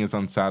ending is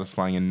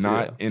unsatisfying, and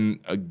not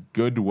in a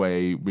good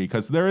way,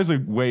 because there is a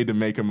way to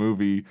make a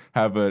movie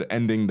have an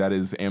ending that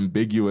is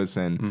ambiguous,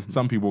 and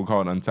some people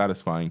call it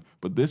unsatisfying,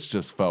 but this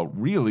just felt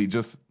really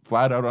just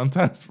flat out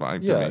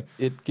unsatisfying to me.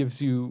 It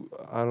gives you,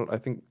 I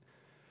think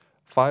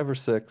 5 or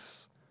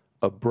 6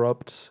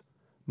 abrupt,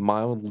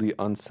 mildly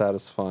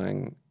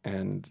unsatisfying,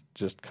 and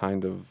just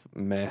kind of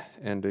meh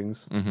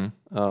endings.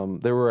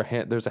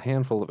 There's a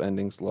handful of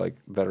endings like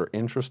that are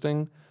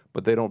interesting,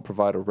 but they don't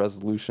provide a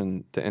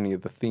resolution to any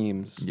of the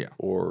themes. Yeah.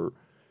 Or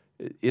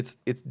it's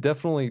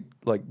definitely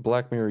like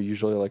Black Mirror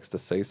usually likes to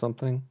say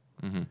something,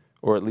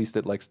 or at least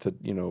it likes to,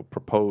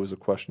 propose a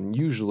question.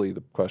 Usually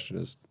the question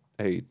is,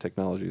 hey,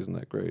 technology isn't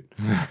that great.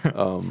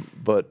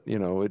 But,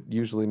 it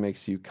usually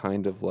makes you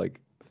kind of like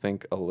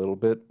think a little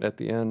bit at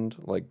the end,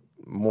 like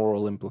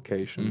moral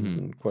implications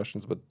and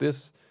questions. But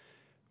this,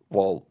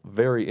 while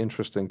very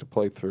interesting to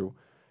play through,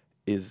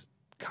 is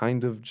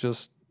kind of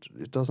just,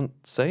 it doesn't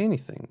say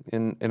anything.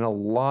 In a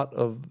lot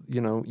of,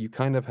 you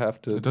kind of have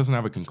to... It doesn't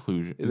have a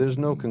conclusion. There's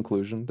no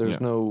conclusion.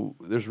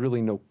 There's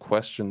really no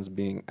questions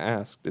being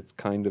asked. It's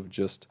kind of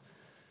just,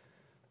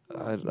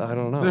 I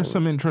don't know. There's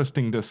some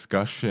interesting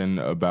discussion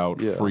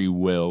about free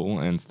will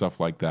and stuff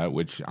like that,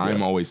 which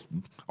I'm always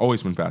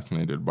been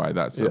fascinated by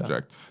that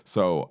subject.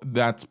 So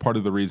that's part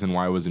of the reason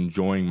why I was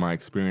enjoying my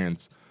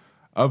experience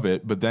of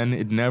it. But then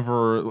it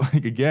never,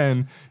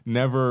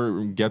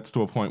 never gets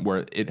to a point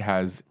where it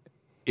has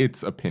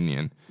its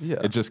opinion. Yeah.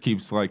 It just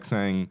keeps like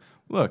saying,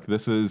 look,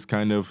 this is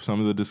kind of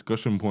some of the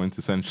discussion points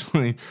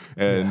essentially.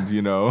 And,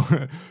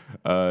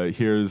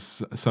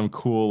 here's some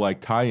cool like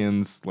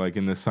tie-ins like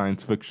in this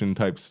science fiction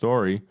type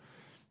story.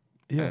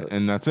 Yeah.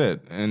 And that's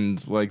it.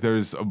 And like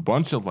there's a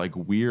bunch of like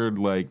weird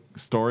like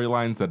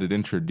storylines that it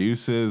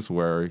introduces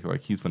where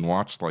like he's been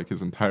watched like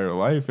his entire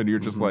life, and you're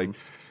just like,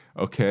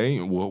 okay,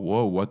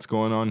 whoa, what's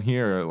going on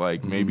here?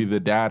 Like maybe the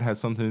dad has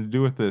something to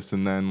do with this,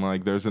 and then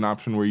like there's an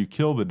option where you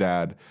kill the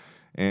dad,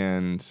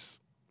 and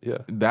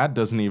that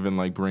doesn't even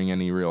like bring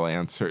any real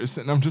answers.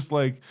 And I'm just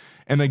like,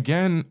 and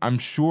again, I'm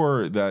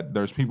sure that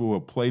there's people who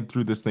have played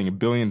through this thing a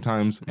billion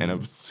times and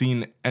have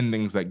seen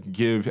endings that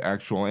give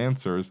actual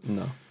answers.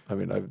 No. I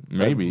mean, I've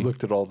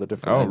looked at all the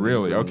different. Oh,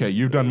 really? Okay,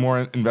 you've done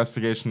more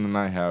investigation than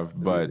I have,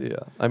 but yeah,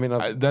 I mean,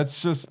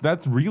 that's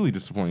really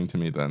disappointing to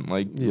me. Then,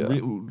 like,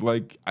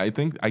 like I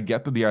think I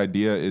get that the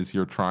idea is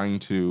you're trying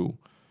to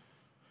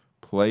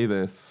play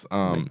this.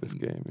 Make this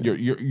game. Yeah.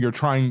 You're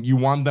trying. You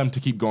want them to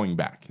keep going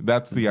back.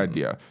 That's the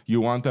idea.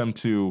 You want them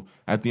to,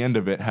 at the end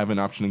of it, have an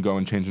option to go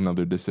and change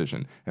another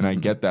decision. And I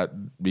get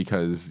that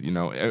because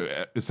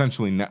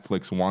essentially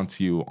Netflix wants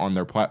you on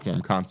their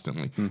platform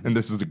constantly, and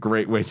this is a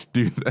great way to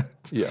do that.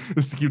 Yeah,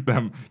 is to keep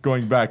them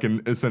going back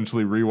and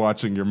essentially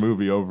rewatching your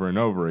movie over and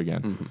over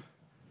again.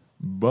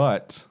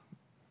 But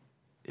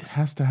it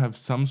has to have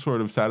some sort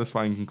of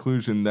satisfying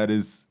conclusion that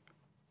is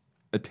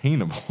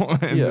attainable,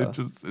 and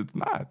it's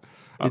not.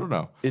 I don't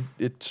know.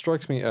 It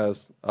strikes me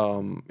as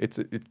it's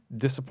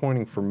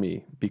disappointing for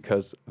me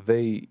because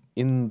they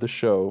in the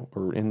show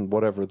or in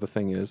whatever the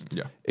thing is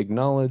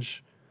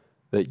acknowledge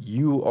that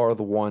you are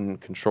the one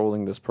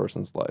controlling this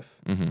person's life,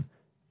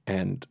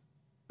 and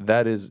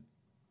that is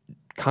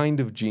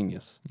kind of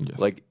genius. Yes.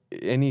 Like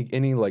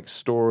any like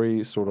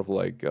story, sort of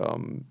like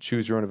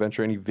choose your own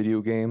adventure, any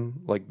video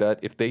game like that.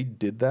 If they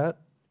did that.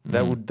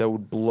 That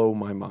would blow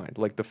my mind.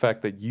 Like the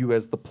fact that you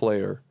as the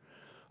player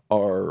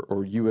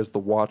or you as the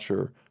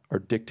watcher are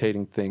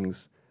dictating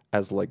things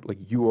as like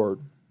you are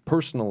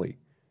personally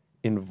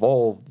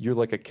involved. You're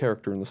like a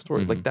character in the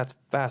story. Like that's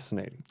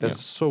fascinating. That's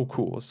so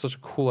cool. It's such a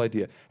cool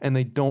idea. And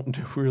they don't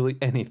do really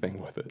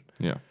anything with it.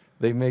 Yeah.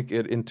 They make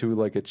it into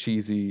like a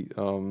cheesy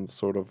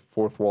sort of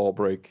fourth wall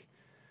break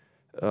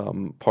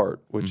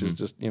part, which is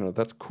just,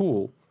 that's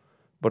cool.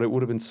 But it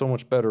would have been so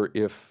much better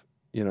if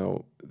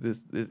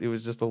it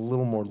was just a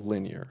little more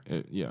linear.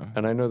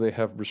 And I know they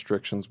have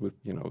restrictions with,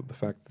 the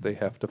fact that they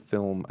have to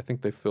film. I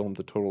think they filmed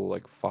a total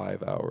like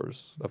 5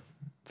 hours of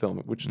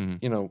filming, which,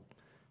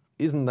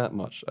 isn't that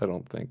much, I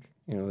don't think.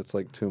 It's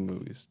like 2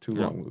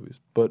 long movies.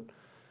 But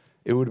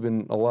it would have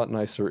been a lot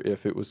nicer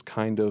if it was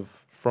kind of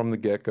from the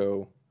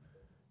get-go,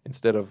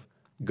 instead of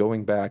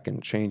going back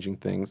and changing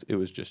things, it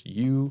was just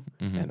you.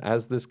 And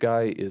as this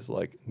guy is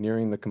like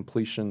nearing the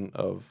completion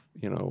of,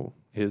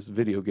 his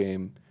video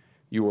game,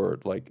 you are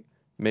like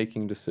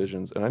making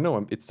decisions, and I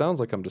know it sounds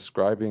like I'm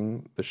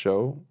describing the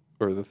show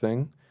or the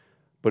thing,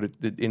 but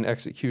in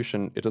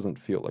execution, it doesn't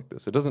feel like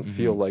this. It doesn't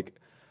feel like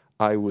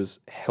I was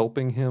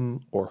helping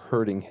him or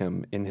hurting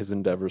him in his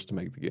endeavors to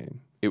make the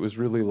game. It was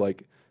really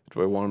like,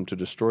 do I want him to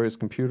destroy his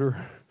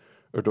computer,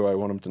 or do I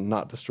want him to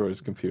not destroy his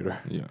computer?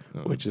 Yeah,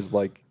 which is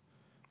like,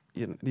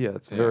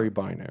 it's very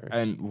binary.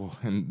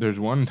 And there's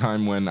one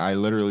time when I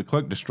literally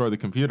click destroy the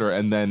computer,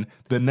 and then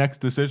the next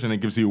decision, it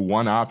gives you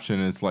one option,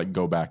 and it's like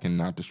go back and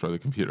not destroy the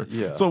computer.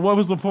 Yeah. So what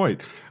was the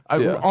point?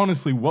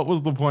 Honestly, what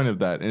was the point of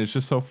that? And it's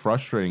just so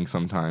frustrating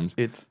sometimes.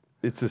 It's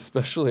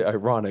especially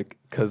ironic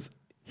because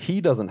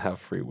he doesn't have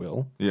free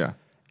will. Yeah.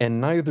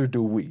 And neither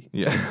do we.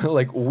 Yeah.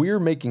 Like we're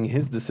making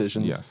his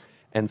decisions. Yes.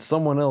 And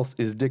someone else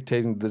is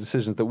dictating the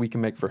decisions that we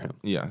can make for him.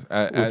 Yeah.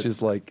 Which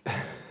is like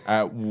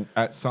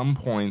at some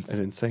points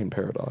an insane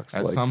paradox.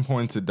 At some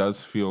points it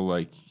does feel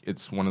like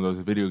it's one of those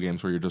video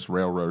games where you're just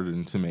railroaded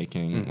into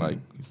making like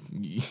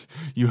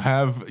you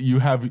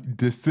have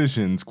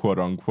decisions, quote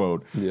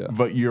unquote,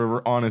 but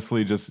you're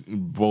honestly just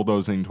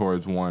bulldozing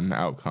towards one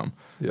outcome.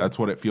 That's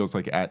what it feels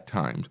like at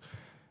times.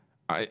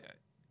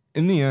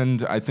 In the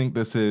end, I think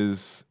this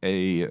is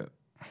a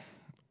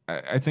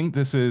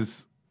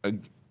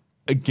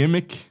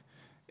gimmick.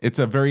 It's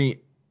a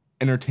very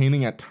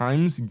entertaining at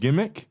times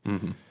gimmick,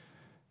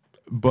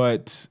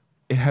 but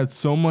it has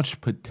so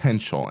much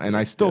potential, and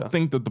I still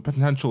think that the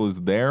potential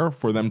is there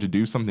for them to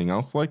do something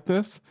else like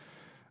this.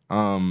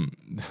 The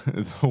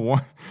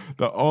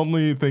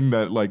only thing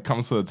that like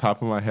comes to the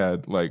top of my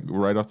head, like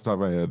right off the top of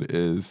my head,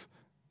 is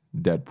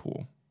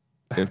Deadpool.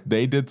 If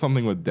they did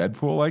something with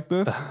Deadpool like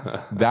this,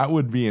 that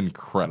would be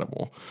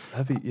incredible.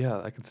 I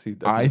could see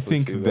that. I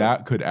think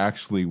that could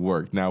actually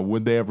work. Now,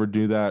 would they ever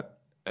do that?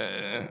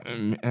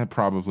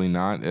 Probably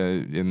not.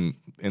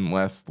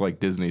 Unless like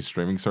Disney's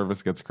streaming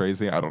service gets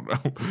crazy, I don't know.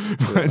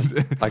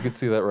 I could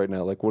see that right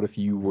now. Like, what if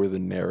you were the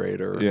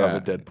narrator of a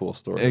Deadpool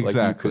story?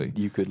 Exactly. Like,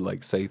 you could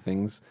like say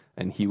things,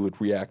 and he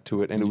would react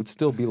to it, and it would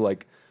still be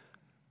like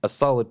a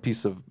solid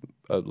piece of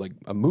like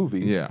a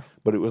movie. Yeah.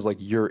 But it was like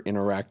you're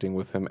interacting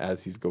with him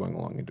as he's going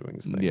along and doing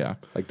his thing. Yeah.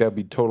 Like that'd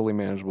be totally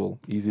manageable,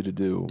 easy to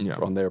do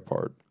on their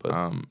part. But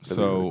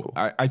so really cool.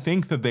 I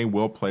think that they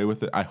will play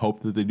with it. I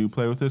hope that they do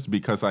play with this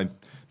because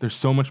there's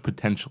so much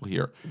potential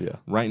here. Yeah.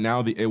 Right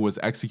now, it was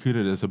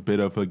executed as a bit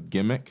of a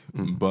gimmick,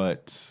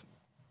 but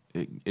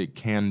it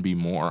can be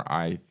more,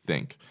 I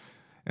think.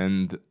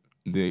 And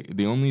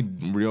the only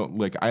real,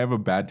 like, I have a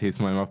bad taste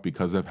in my mouth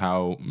because of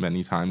how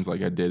many times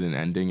like I did an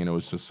ending and it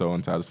was just so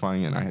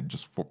unsatisfying, and I had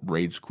just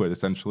rage quit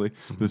essentially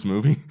this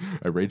movie.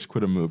 I rage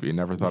quit a movie.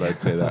 Never thought I'd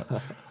say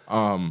that.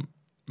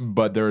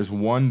 But there is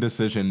one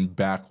decision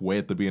back way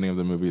at the beginning of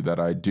the movie that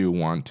I do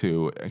want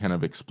to kind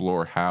of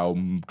explore how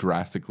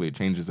drastically it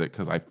changes it,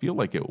 because I feel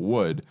like it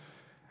would,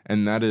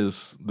 and that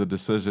is the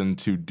decision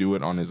to do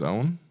it on his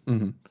own.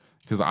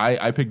 Because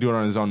I picked do it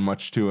on his own,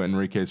 much to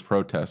Enrique's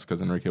protest,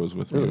 because Enrique was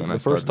with me when I started.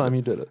 The first time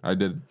you did it? I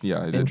did,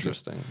 yeah. I did.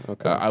 Interesting.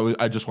 Okay.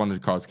 I just wanted to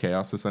cause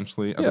chaos,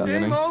 essentially, at the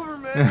beginning. Game over,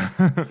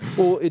 man.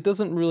 Well, it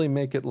doesn't really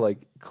make it like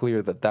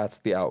clear that that's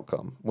the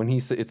outcome. When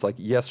he said, it's like,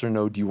 yes or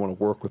no, do you want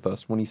to work with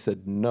us? When he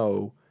said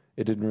no,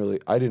 it didn't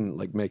really, I didn't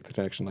like make the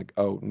connection like,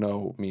 oh,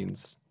 no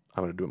means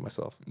I'm going to do it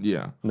myself.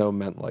 Yeah. No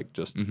meant like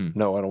just,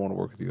 no, I don't want to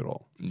work with you at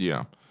all.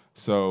 Yeah.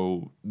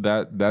 So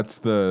that's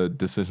the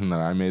decision that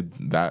I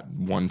made that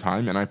one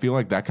time, and I feel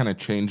like that kind of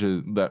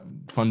changes, that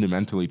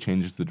fundamentally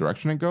changes the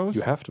direction it goes.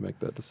 You have to make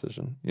that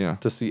decision. Yeah.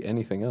 To see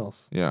anything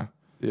else. Yeah.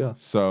 Yeah.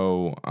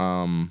 So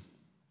I'm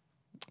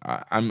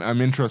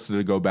interested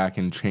to go back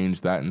and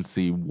change that and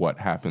see what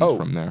happens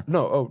from there.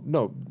 No.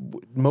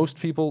 Most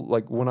people,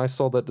 like when I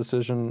saw that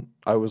decision,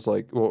 I was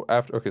like, well,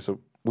 so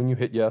when you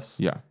hit yes,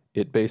 Yeah.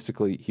 it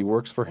basically, he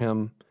works for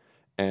him,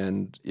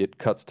 and it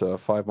cuts to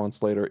 5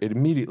 months later. It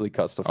immediately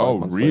cuts to 5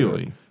 months later. Oh,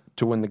 really?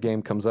 To when the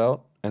game comes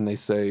out, and they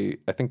say,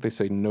 I think they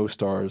say no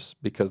stars,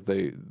 because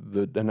the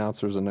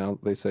announcers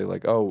they say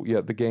like, oh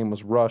yeah, the game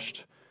was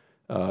rushed.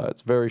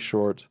 It's very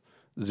short.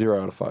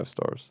 0 out of 5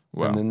 stars.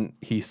 Wow. And then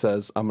he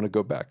says, I'm going to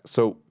go back.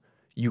 So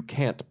you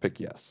can't pick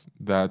yes.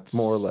 That's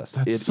more or less.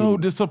 That's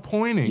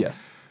disappointing. Yes.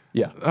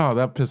 Yeah. Oh,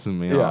 that pisses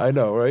me off. Yeah, I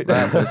know, right?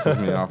 That pisses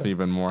me off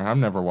even more. I'm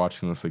never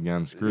watching this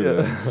again. Screw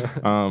this.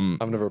 I'm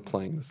never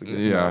playing this again.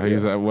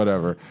 Yeah,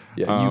 whatever.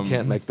 Yeah, you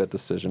can't make that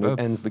decision. It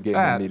ends the game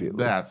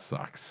immediately. That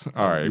sucks.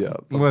 All right. Yeah,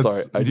 I'm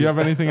sorry. Do you have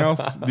anything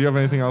else? Do you have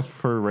anything else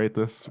for rate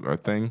this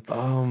thing?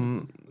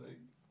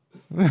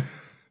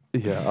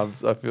 Yeah,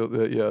 I feel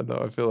that. Yeah,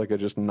 no, I feel like I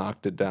just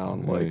knocked it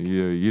down. Like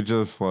you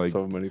just like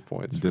so many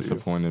points.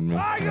 Disappointed me.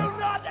 Are you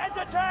not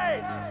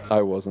entertained?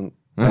 I wasn't.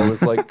 I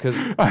was like, because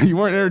you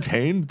weren't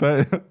entertained.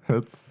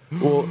 That's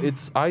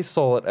I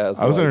saw it as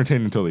I was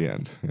entertained until the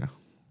end. Yeah,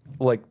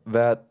 like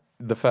that.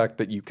 The fact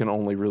that you can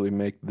only really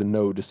make the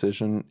no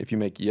decision if you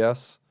make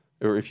yes,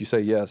 or if you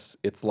say yes,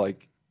 it's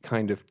like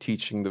kind of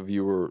teaching the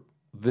viewer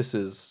this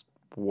is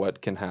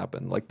what can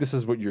happen. Like this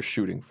is what you're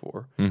shooting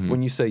for.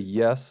 When you say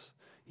yes,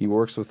 he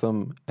works with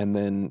them, and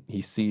then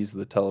he sees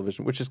the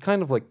television, which is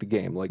kind of like the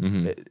game. Like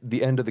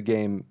the end of the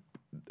game,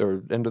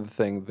 or end of the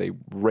thing, they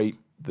rate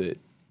the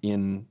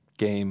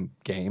in-game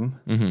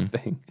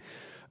thing,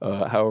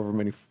 however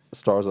many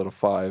stars out of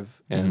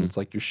 5, and it's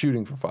like you're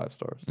shooting for 5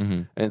 stars.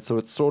 And so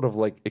it sort of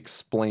like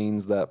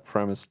explains that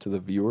premise to the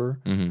viewer,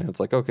 and it's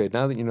like, okay,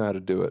 now that you know how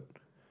to do it,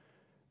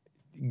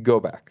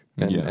 go back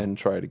and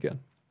try it again.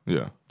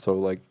 Yeah. So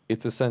like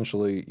it's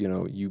essentially,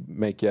 you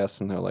make yes,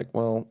 and they're like,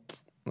 well,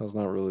 that's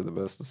not really the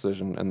best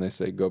decision, and they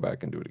say go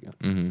back and do it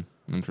again.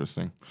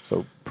 Interesting.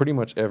 So pretty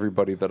much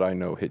everybody that I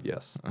know hit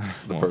yes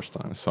the first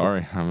time.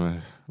 Sorry, I'm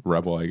a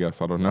rebel, I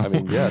guess. I don't know. I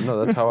mean, yeah,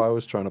 no, that's how I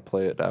was trying to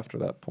play it after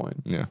that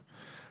point. Yeah.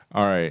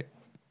 All right.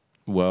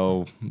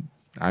 Well,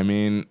 I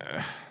mean,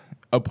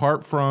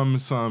 apart from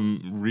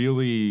some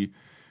really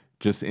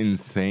just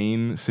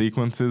insane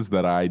sequences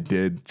that I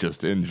did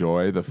just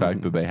enjoy the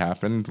fact that they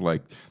happened,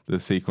 like the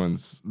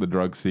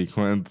drug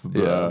sequence,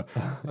 the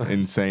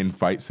insane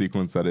fight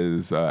sequence that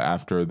is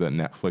after the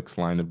Netflix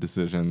line of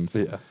decisions.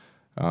 Yeah.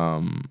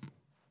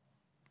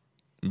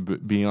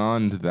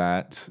 Beyond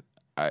that,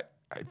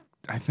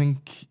 I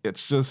think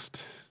it's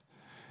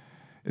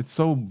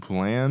so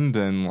bland,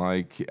 and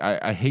like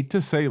I hate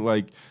to say,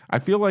 like I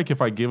feel like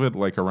if I give it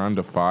like around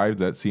a 5,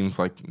 that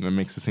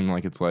makes it seem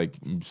like it's like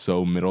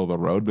so middle of the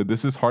road. But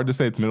this is hard to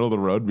say it's middle of the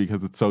road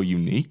because it's so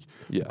unique.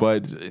 Yeah.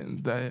 But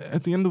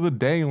at the end of the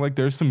day, like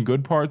there's some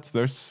good parts,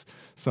 there's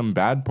some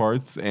bad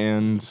parts,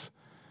 and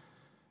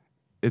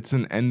it's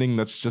an ending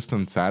that's just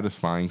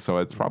unsatisfying. So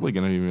it's probably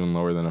going to be even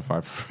lower than a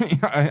 5 for me.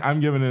 I'm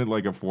giving it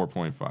like a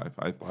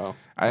 4.5. Wow.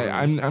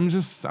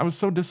 I was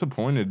so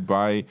disappointed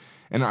by.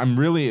 And I'm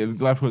really,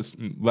 it left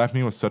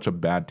me with such a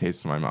bad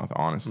taste in my mouth,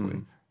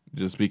 honestly.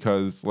 Just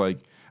because, like,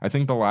 I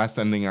think the last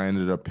ending I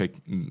ended up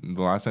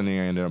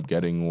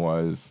getting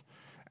was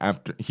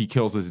after he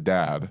kills his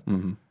dad,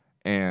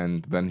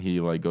 and then he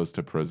like goes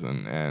to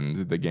prison,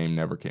 and the game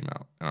never came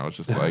out. And I was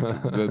just like,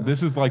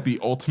 this is like the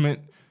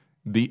ultimate,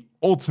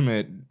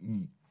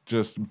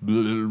 just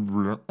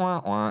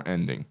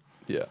ending.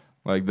 Yeah.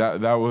 Like that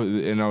was,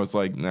 and I was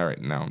like, all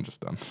right, now I'm just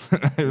done.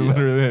 I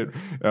literally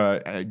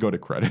go to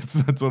credits.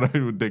 That's what I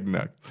would dig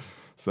next.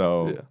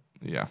 So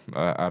yeah,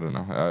 I don't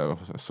know. I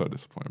was so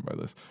disappointed by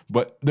this.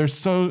 But there's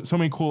so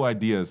many cool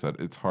ideas that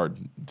it's hard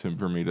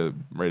for me to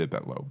rate it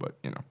that low. But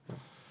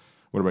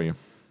what about you?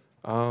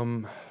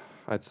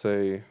 I'd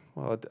say,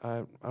 well,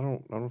 I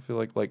don't feel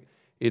like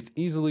it's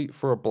easily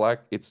for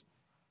Black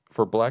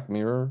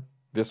Mirror.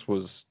 This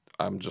was,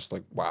 I'm just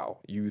like, wow,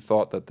 you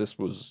thought that this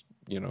was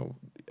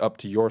up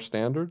to your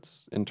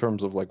standards in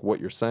terms of like what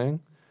you're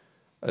saying,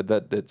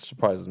 that it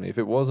surprises me. If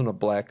it wasn't a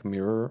Black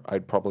Mirror,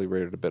 I'd probably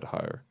rate it a bit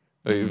higher.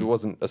 If it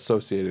wasn't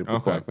associated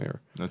with Black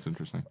Mirror. That's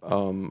interesting.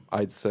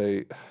 I'd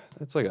say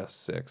it's like a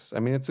 6. I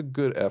mean, it's a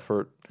good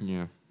effort.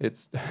 Yeah.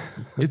 It's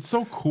It's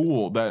so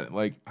cool that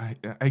like I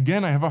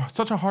have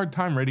such a hard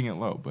time rating it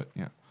low, but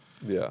yeah.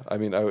 yeah. I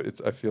mean,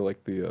 I feel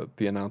like the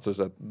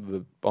announcers on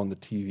the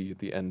TV at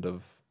the end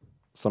of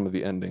some of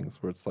the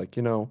endings where it's like,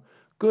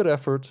 good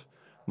effort,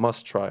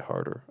 must try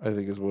harder, I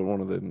think is what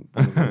one of them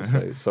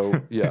say.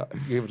 So yeah,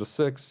 gave it a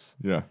 6.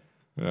 Yeah.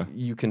 Yeah.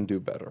 You can do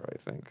better, I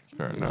think.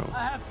 Fair enough. I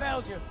have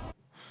failed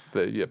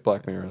you.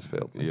 Black Mirror has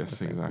failed me. Yes, I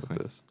think, exactly.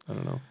 with this. I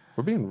don't know.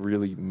 We're being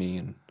really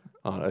mean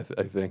on it,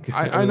 I think.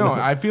 I know.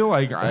 I feel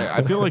like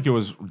it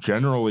was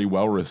generally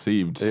well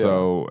received. Yeah.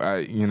 So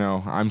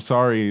I'm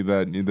sorry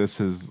that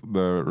this is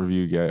the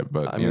review you get,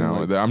 but I mean,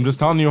 I'm just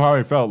telling you how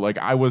I felt. Like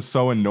I was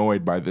so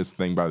annoyed by this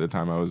thing by the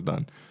time I was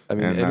done. I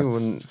mean,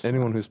 And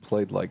anyone who's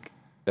played like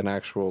an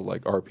actual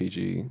like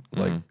RPG,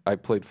 like I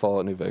played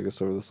Fallout New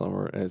Vegas over the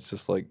summer, and it's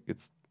just like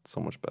it's so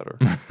much better.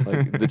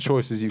 Like the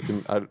choices you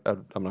can. I'm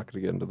not going to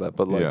get into that,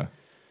 but like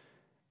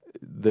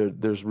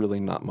there's really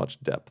not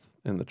much depth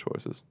in the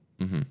choices.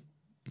 Mm-hmm.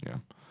 Yeah.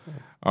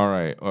 All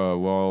right.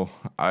 Well,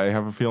 I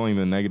have a feeling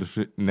the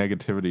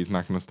negativity is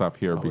not going to stop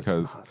here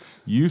because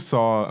you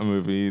saw a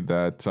movie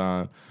that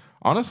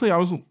honestly I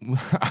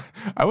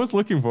was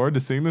looking forward to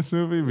seeing this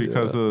movie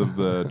because of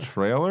the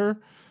trailer.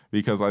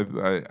 Because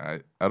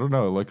I don't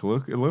know, it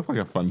looked like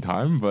a fun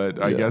time,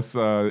 but I guess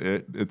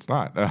it's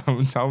not.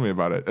 Tell me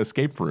about it.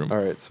 Escape Room. All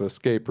right, so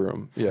Escape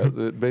Room. Yeah,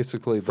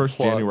 basically the First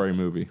plot, January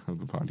movie of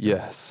the podcast.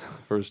 Yes,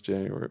 1st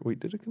January. Wait,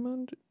 did it come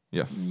out?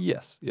 Yes.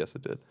 Yes,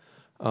 it did.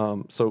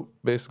 So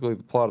basically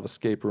the plot of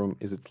Escape Room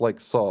is it's like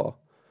Saw.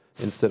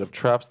 Instead of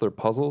traps, they're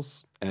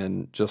puzzles,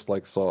 and just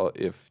like Saw,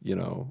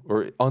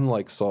 or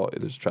unlike Saw,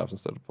 there's traps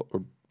instead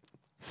of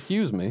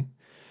excuse me.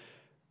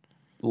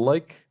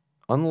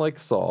 Unlike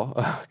Saw,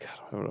 God,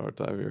 I'm having a hard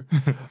time here.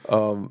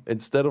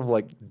 Instead of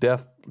like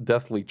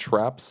deathly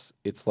traps,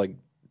 it's like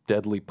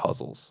deadly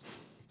puzzles.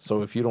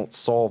 So if you don't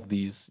solve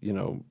these,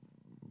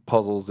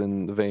 puzzles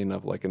in the vein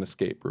of like an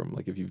escape room,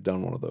 like if you've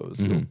done one of those,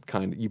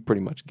 you pretty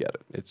much get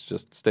it. It's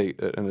just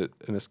an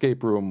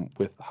escape room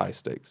with high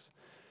stakes.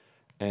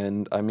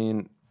 And I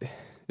mean,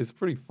 it's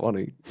pretty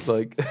funny.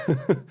 Like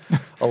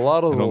a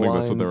lot of I the don't think lines,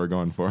 that's what they were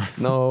going for.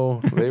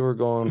 No, they were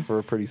going for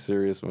a pretty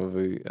serious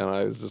movie, and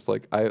I was just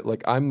like,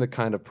 I'm the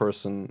kind of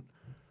person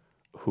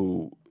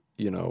who,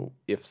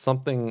 if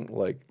something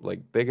like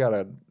they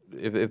gotta,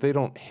 if they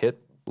don't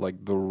hit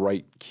like the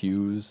right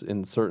cues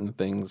in certain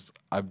things,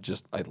 I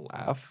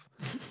laugh.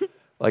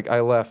 Like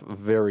I laugh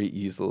very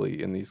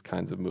easily in these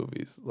kinds of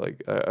movies.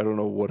 Like I don't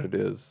know what it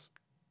is,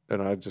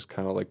 and I just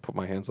kind of like put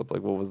my hands up,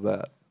 like, what was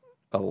that?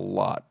 A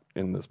lot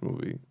in this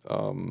movie.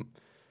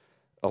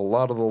 A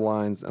lot of the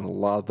lines and a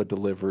lot of the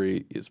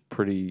delivery is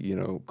pretty,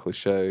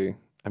 cliche.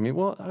 I mean,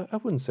 well, I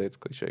wouldn't say it's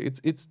cliche. It's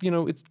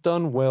it's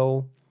done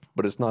well,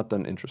 but it's not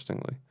done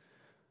interestingly.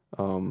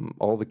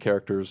 All the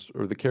characters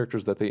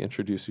that they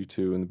introduce you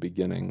to in the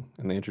beginning,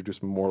 and they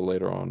introduce more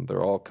later on,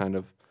 they're all kind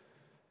of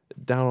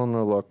down on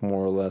their luck,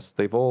 more or less.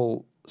 They've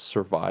all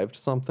survived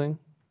something,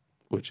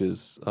 which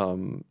is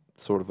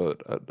sort of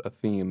a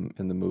theme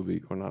in the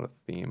movie, or not a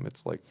theme.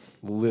 It's like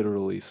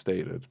literally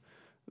stated,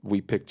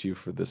 we picked you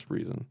for this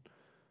reason.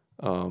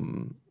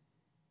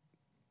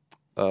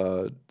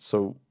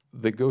 So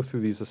they go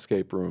through these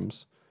escape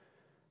rooms,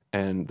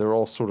 and they're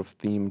all sort of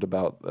themed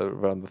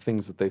around the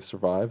things that they've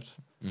survived,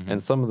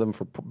 and some of them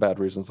for bad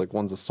reasons. Like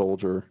one's a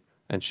soldier,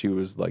 and she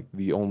was like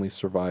the only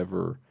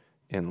survivor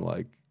in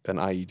like an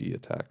IED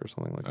attack or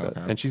something like that.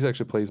 And she's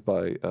actually played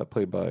by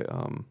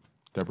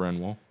Deborah Ann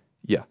Woll.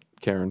 Yeah,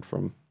 Karen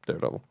from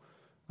Daredevil.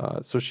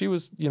 So she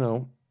was,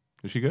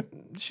 Is she good?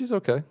 she's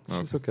okay.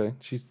 She's okay.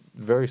 She's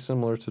very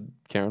similar to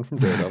Karen from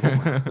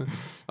Daredevil.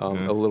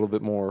 A little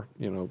bit more,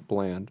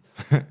 bland,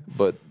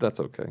 but that's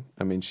okay.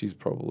 I mean,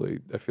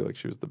 I feel like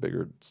she was the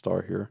bigger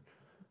star here.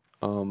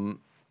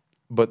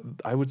 But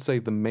I would say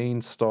the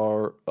main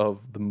star of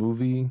the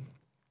movie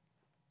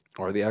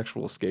are the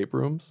actual escape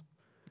rooms.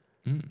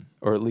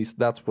 Or at least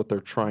that's what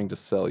they're trying to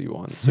sell you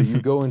on. So you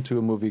go into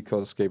a movie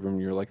called Escape Room,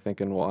 and you're like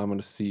thinking, well, I'm going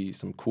to see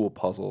some cool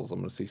puzzles. I'm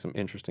going to see some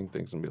interesting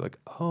things, and be like,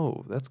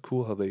 oh, that's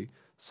cool how they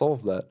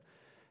solved that.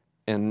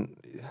 And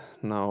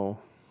no,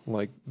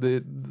 like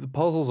the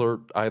puzzles are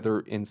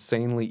either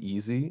insanely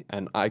easy,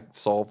 and I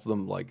solved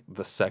them like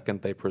the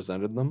second they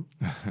presented them,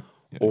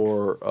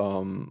 or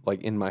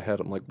like in my head,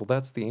 I'm like, well,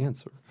 that's the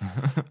answer.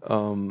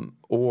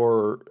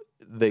 Or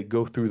they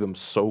go through them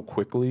so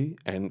quickly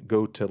and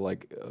go to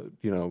like,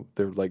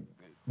 they're like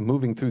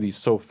moving through these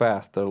so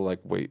fast. They're like,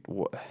 wait,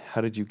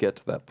 how did you get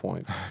to that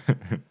point?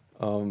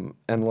 And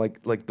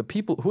like the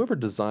people, whoever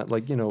designed,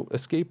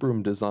 escape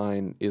room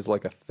design is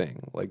like a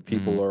thing. Like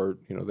people are,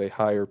 they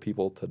hire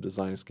people to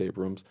design escape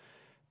rooms,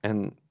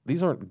 and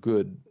these aren't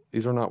good.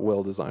 These are not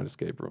well designed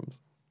escape rooms.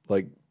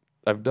 Like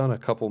I've done a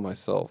couple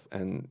myself,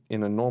 and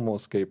in a normal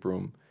escape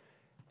room,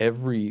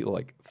 every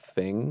like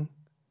thing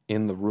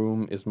in the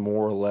room is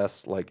more or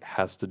less like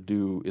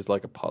is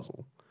like a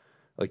puzzle.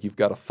 Like you've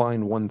got to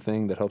find one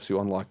thing that helps you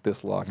unlock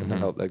this lock, and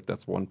then like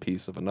that's one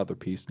piece of another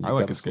piece. And I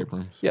like escape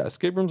rooms. Yeah,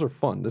 escape rooms are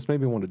fun. This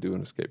made me want to do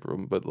an escape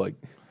room, but like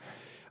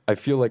I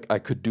feel like I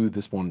could do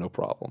this one no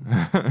problem.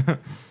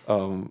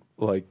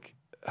 Like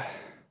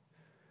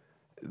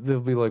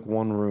there'll be like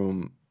one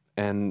room,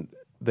 and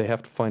they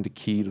have to find a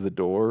key to the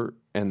door,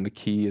 and the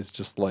key is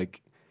just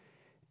like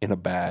in a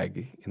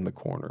bag in the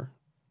corner.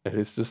 And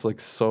it's just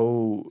like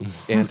so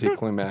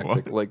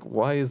anticlimactic. Like,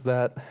 why is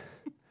that?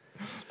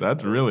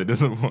 That's really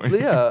disappointing.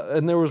 Yeah,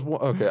 and there was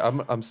one. Okay,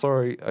 I'm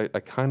sorry. I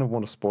kind of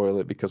want to spoil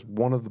it because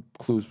one of the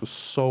clues was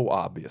so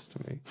obvious to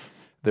me.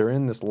 They're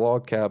in this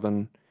log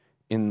cabin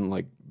in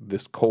like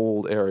this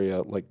cold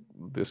area. Like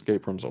the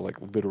escape rooms are like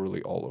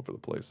literally all over the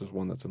place. There's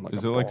one that's in like.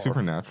 Is a it like bar.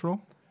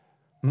 Supernatural?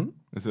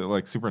 Is it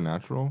like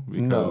Supernatural?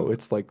 No,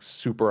 it's like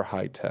super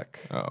high tech.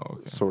 Oh,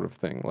 okay. Sort of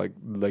thing. Like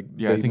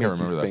yeah, I think I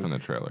remember that from the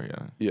trailer.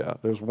 Yeah,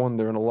 there's one.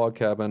 They're in a log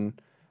cabin,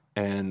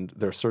 and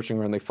they're searching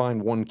around. They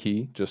find one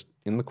key just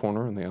in the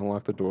corner, and they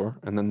unlock the door.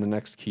 And then the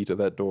next key to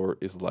that door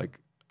is like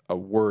a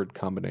word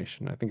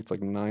combination. I think it's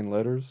like 9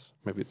 letters.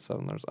 Maybe it's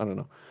 7 letters. I don't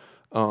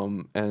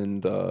know.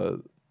 And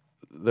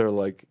they're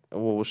like,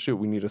 well, shoot,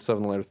 we need a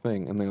 7-letter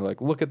thing. And they're like,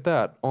 look at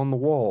that on the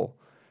wall.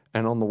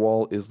 And on the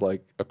wall is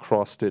like a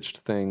cross-stitched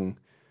thing.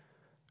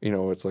 You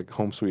know, it's like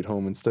Home Sweet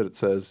Home. Instead, it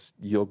says,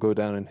 "You'll go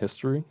down in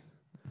history."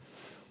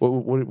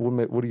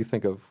 What do you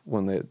think of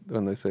when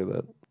they say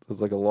that? It's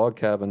like a log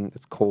cabin.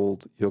 It's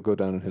cold. You'll go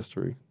down in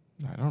history.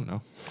 I don't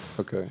know.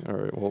 Okay, all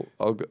right. Well,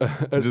 I'll go.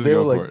 Just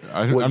go for it.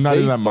 I'm not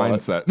in that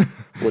mindset.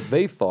 What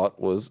they thought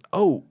was,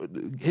 oh,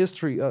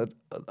 history.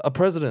 A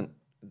president.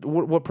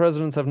 What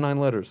presidents have 9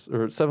 letters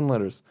or 7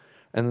 letters?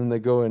 And then they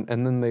go in,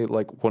 and then they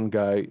like one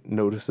guy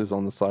notices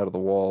on the side of the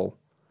wall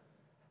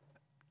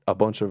a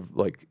bunch of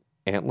like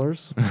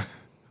antlers,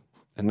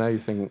 and now you're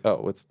thinking,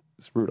 oh, it's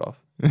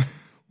Rudolph.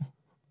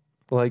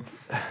 like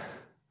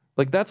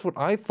that's what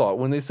I thought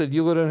when they said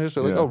you go down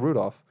history. Like, oh,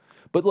 Rudolph.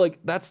 But like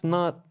that's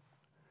not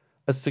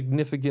a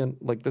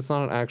significant, like that's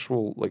not an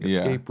actual like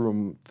escape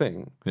room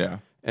thing. Yeah.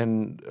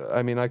 And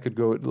I mean, I could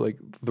go like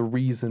the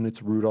reason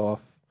it's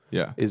Rudolph.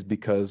 Yeah. Is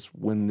because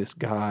when this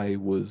guy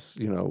was,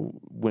 you know,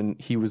 when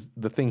he was,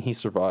 the thing he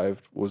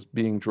survived was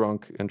being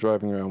drunk and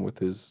driving around with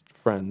his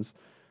friends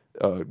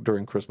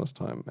during Christmas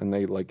time. And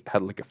they like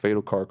had like a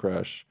fatal car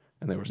crash,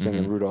 and they were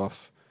singing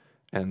Rudolph,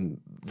 and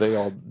they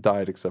all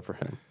died except for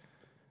him.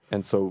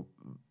 And so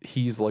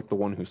he's like the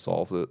one who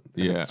solves it.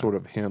 And it's sort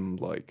of him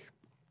like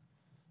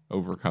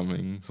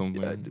overcoming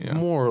something.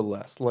 More or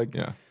less. Like,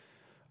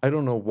 I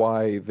don't know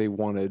why they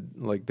wanted,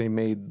 like they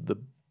made the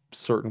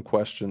certain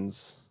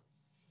questions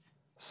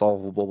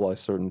solvable by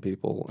certain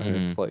people, and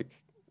it's like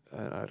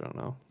I don't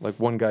know, like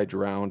one guy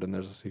drowned, and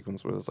there's a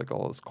sequence where there's like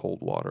all this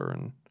cold water,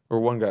 or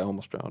one guy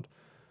almost drowned.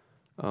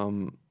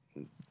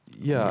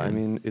 I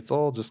mean, it's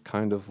all just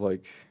kind of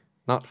like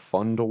not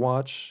fun to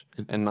watch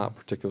and not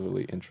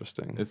particularly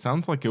interesting. It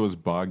sounds like it was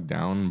bogged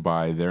down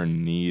by their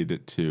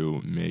need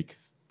to make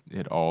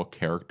it all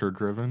character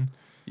driven.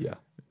 Yeah.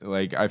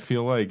 Like, I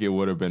feel like it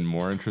would have been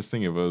more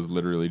interesting if it was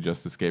literally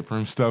just escape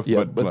room stuff.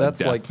 Yeah, but that's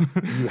death. like,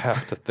 you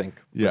have to think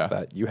with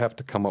that. You have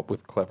to come up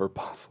with clever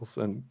puzzles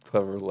and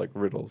clever, like,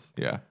 riddles.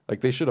 Yeah.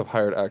 Like, they should have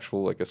hired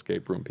actual, like,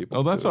 escape room people.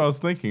 Oh, that's what I was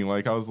thinking.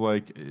 Like, I was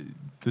like,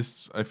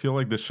 I feel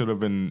like this should have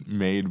been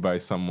made by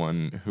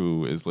someone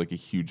who is, like, a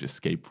huge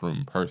escape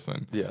room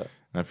person. Yeah.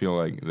 And I feel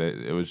like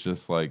it was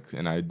just, like,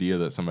 an idea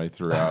that somebody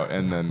threw out,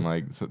 and then,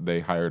 like, so they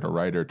hired a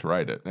writer to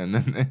write it. And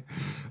then,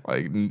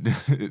 like,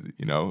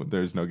 you know,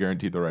 there's no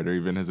guarantee the writer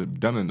even has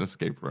done an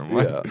escape room.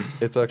 Like, yeah.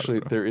 It's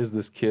actually, there is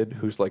this kid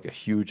who's, like, a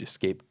huge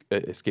escape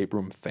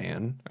room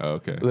fan. Oh,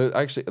 okay.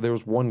 There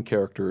was one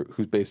character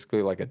who's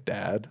basically, like, a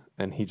dad,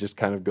 and he just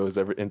kind of goes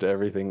into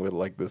everything with,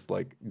 like, this,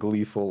 like,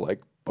 gleeful,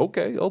 like,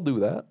 okay, I'll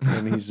do that.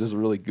 And he's just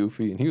really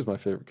goofy, and he was my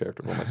favorite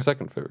character. Well, my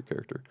second favorite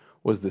character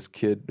was this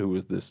kid who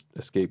was this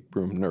escape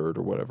room nerd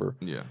or whatever.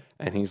 Yeah.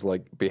 And he's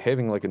like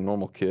behaving like a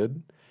normal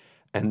kid.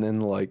 And then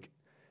like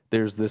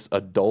there's this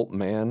adult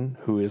man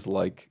who is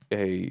like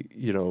a,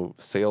 you know,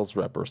 sales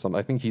rep or something.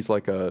 I think he's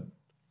like a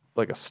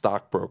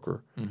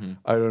stockbroker.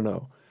 I don't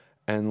know.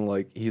 And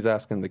like he's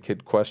asking the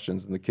kid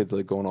questions, and the kid's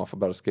like going off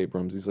about escape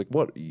rooms. He's like,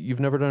 "What? You've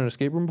never done an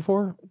escape room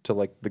before?" To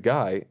like the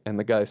guy, and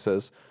the guy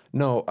says,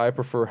 "No, I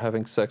prefer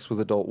having sex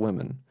with adult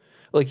women."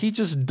 Like he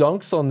just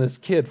dunks on this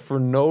kid for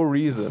no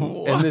reason,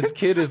 and this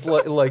kid is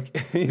like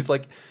he's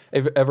like,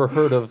 ever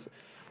heard of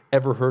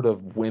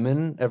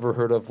women? Ever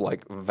heard of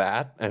like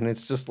that? And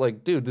it's just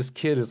like, dude, this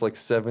kid is like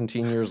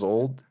 17 years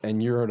old,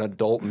 and you're an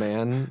adult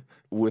man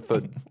with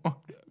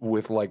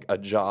like a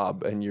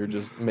job, and you're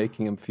just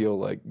making him feel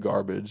like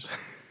garbage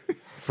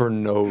for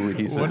no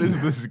reason. What is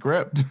the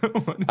script?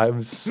 I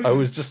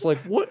was just like,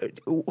 what?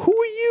 Who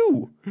are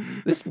you?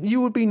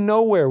 You would be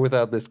nowhere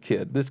without this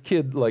kid. This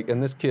kid, like,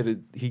 and this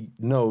kid, he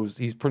knows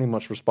he's pretty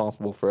much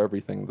responsible for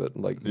everything that,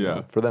 like, you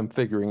know, for them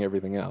figuring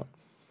everything out.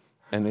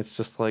 And it's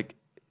just like,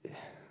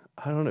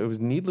 I don't know. It was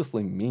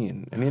needlessly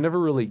mean, and he never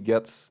really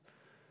gets,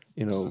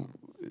 you know,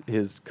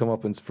 his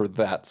comeuppance for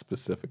that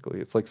specifically.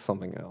 It's like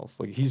something else.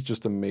 Like he's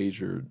just a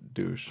major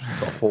douche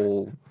the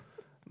whole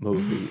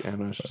movie,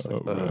 and I was just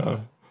like,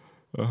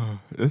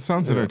 it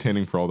sounds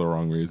entertaining for all the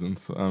wrong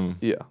reasons.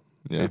 yeah.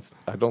 Yeah.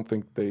 I don't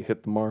think they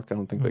hit the mark. I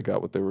don't think they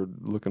got what they were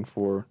looking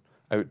for.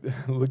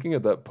 Looking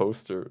at that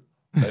poster,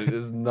 it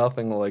is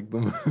nothing like the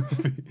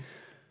movie.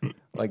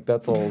 Like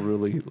that's all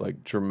really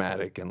like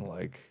dramatic and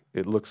like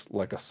it looks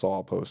like a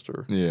Saw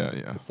poster. Yeah.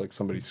 It's like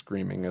somebody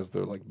screaming as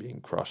they're like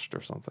being crushed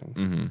or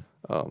something.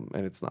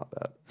 And it's not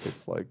that.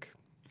 It's like.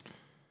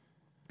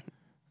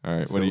 All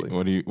right.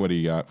 Silly. What do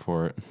you got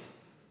for it?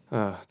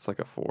 It's like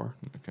a 4.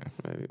 Okay.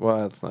 Maybe. Well,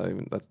 that's not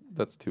even.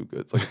 That's too good.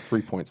 It's like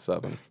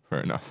 3.7.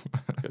 Fair enough.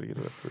 Gotta get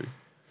it at 3.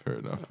 Fair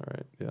enough. All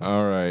right. Yeah.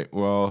 All right.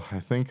 Well,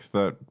 I think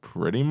that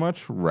pretty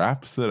much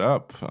wraps it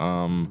up.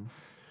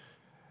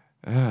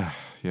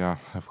 Yeah,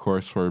 of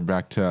course, we're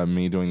back to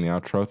me doing the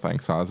outro.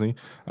 Thanks, Ozzy.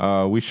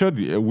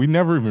 We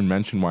never even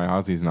mentioned why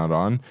Ozzy's not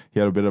on.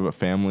 He had a bit of a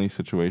family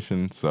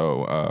situation,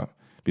 so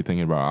be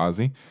thinking about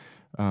Ozzy.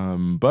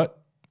 But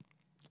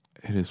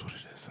it is what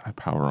it is. I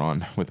power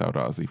on without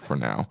Ozzy for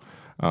now.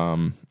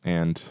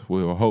 And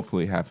we will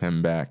hopefully have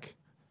him back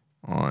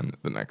on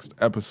the next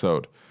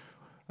episode.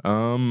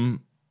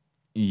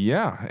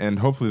 Yeah, and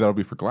hopefully that'll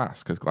be for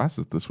Glass, because Glass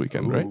is this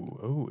weekend, right?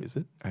 Oh, is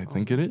it? I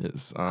think it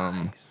is.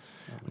 Nice.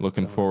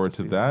 Looking forward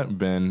to that.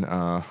 Been,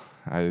 I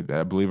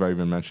believe I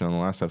even mentioned on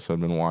the last episode,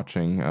 been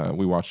watching,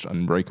 we watched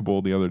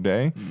Unbreakable the other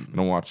day.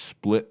 Gonna watch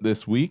Split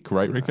this week,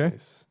 right, Rike?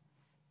 Nice.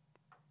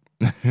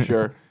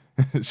 Sure.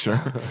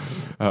 Sure.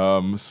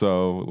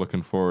 So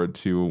looking forward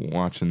to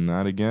watching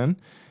that again.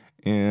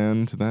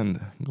 And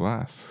then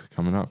Glass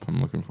coming up. I'm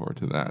looking forward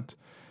to that.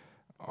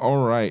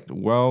 All right.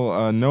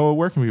 Well, Noah,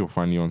 where can people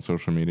find you on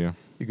social media?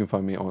 You can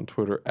find me on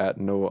Twitter at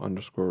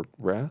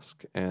Noah_Rask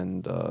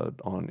and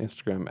on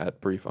Instagram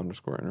at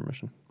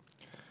brief_intermission.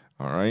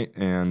 All right.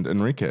 And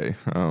Enrique,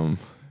 I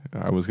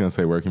was going to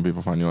say, where can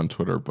people find you on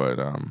Twitter, but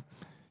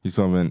you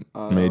still haven't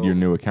made your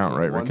new account,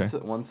 right, Enrique?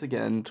 Once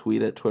again,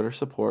 tweet at Twitter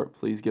support.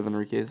 Please give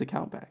Enrique's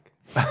account back.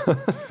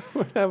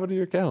 What happened to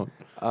your account?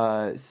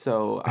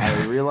 So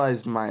I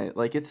realized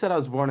it said I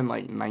was born in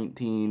like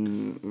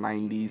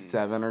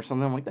 1997 or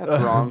something. I'm like,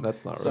 that's wrong.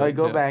 That's not right. So I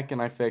go back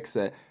and I fix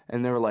it.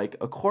 And they were like,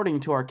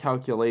 according to our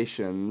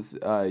calculations,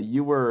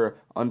 you were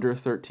under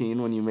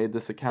 13 when you made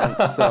this account,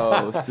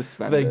 so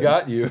suspended. They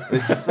got you. They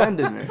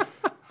suspended me.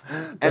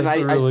 And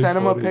I sent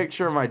them a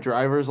picture of my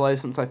driver's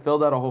license. I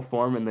filled out a whole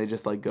form, and they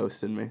just like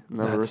ghosted me.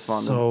 Never That's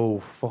responded.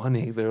 so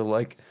funny. They're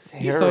like,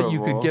 you thought you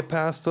could terrible. get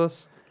past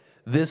us?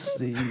 This,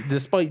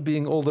 despite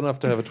being old enough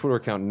to have a Twitter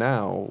account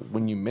now,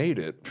 when you made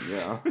it,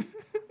 Yeah.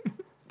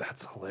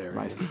 that's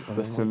hilarious.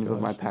 The sins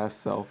of my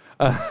past self.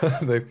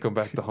 They've come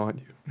back to haunt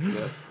you.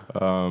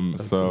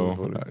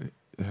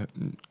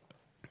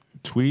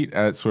 Tweet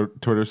at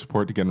Twitter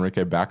support to get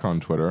Enrique back on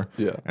Twitter.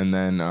 Yeah. And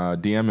then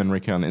DM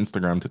Enrique on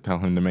Instagram to tell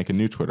him to make a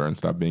new Twitter and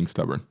stop being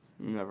stubborn.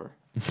 Never.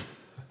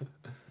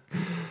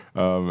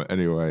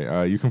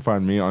 Anyway, you can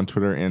find me on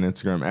Twitter and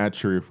Instagram at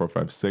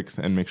Cheerio456,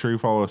 and make sure you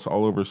follow us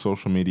all over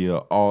social media,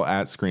 all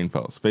at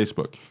Screenfellas,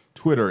 Facebook,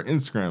 Twitter,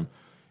 Instagram,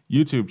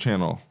 YouTube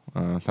channel.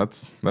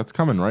 That's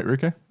coming, right,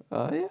 Rike?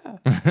 Yeah.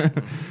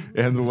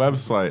 And the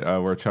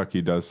website where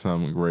Chucky does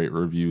some great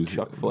reviews.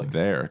 Chuck Flicks.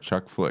 There,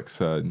 Chuck Flicks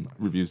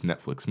reviews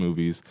Netflix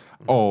movies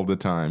all the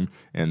time,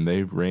 and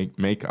they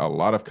make a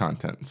lot of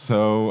content.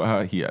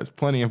 So he has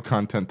plenty of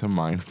content to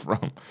mine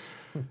from.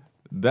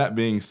 That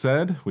being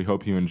said, we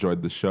hope you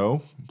enjoyed the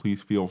show.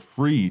 Please feel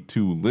free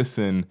to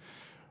listen,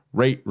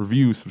 rate,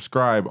 review,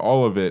 subscribe,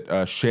 all of it.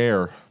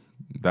 Share.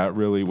 That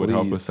really would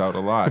help us out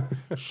a lot.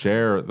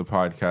 Share the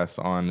podcast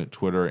on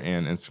Twitter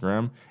and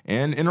Instagram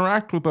and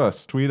interact with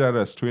us. Tweet at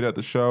us. Tweet at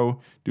the show.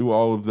 Do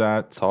all of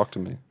that. Talk to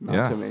me.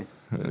 Not to me.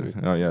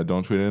 Oh, yeah.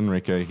 Don't tweet at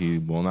Enrique. He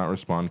will not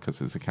respond because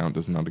his account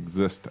does not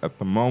exist at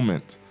the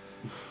moment.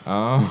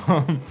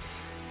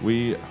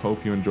 We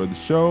hope you enjoyed the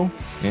show,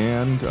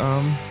 and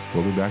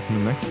we'll be back in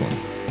the next one.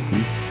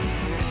 Peace.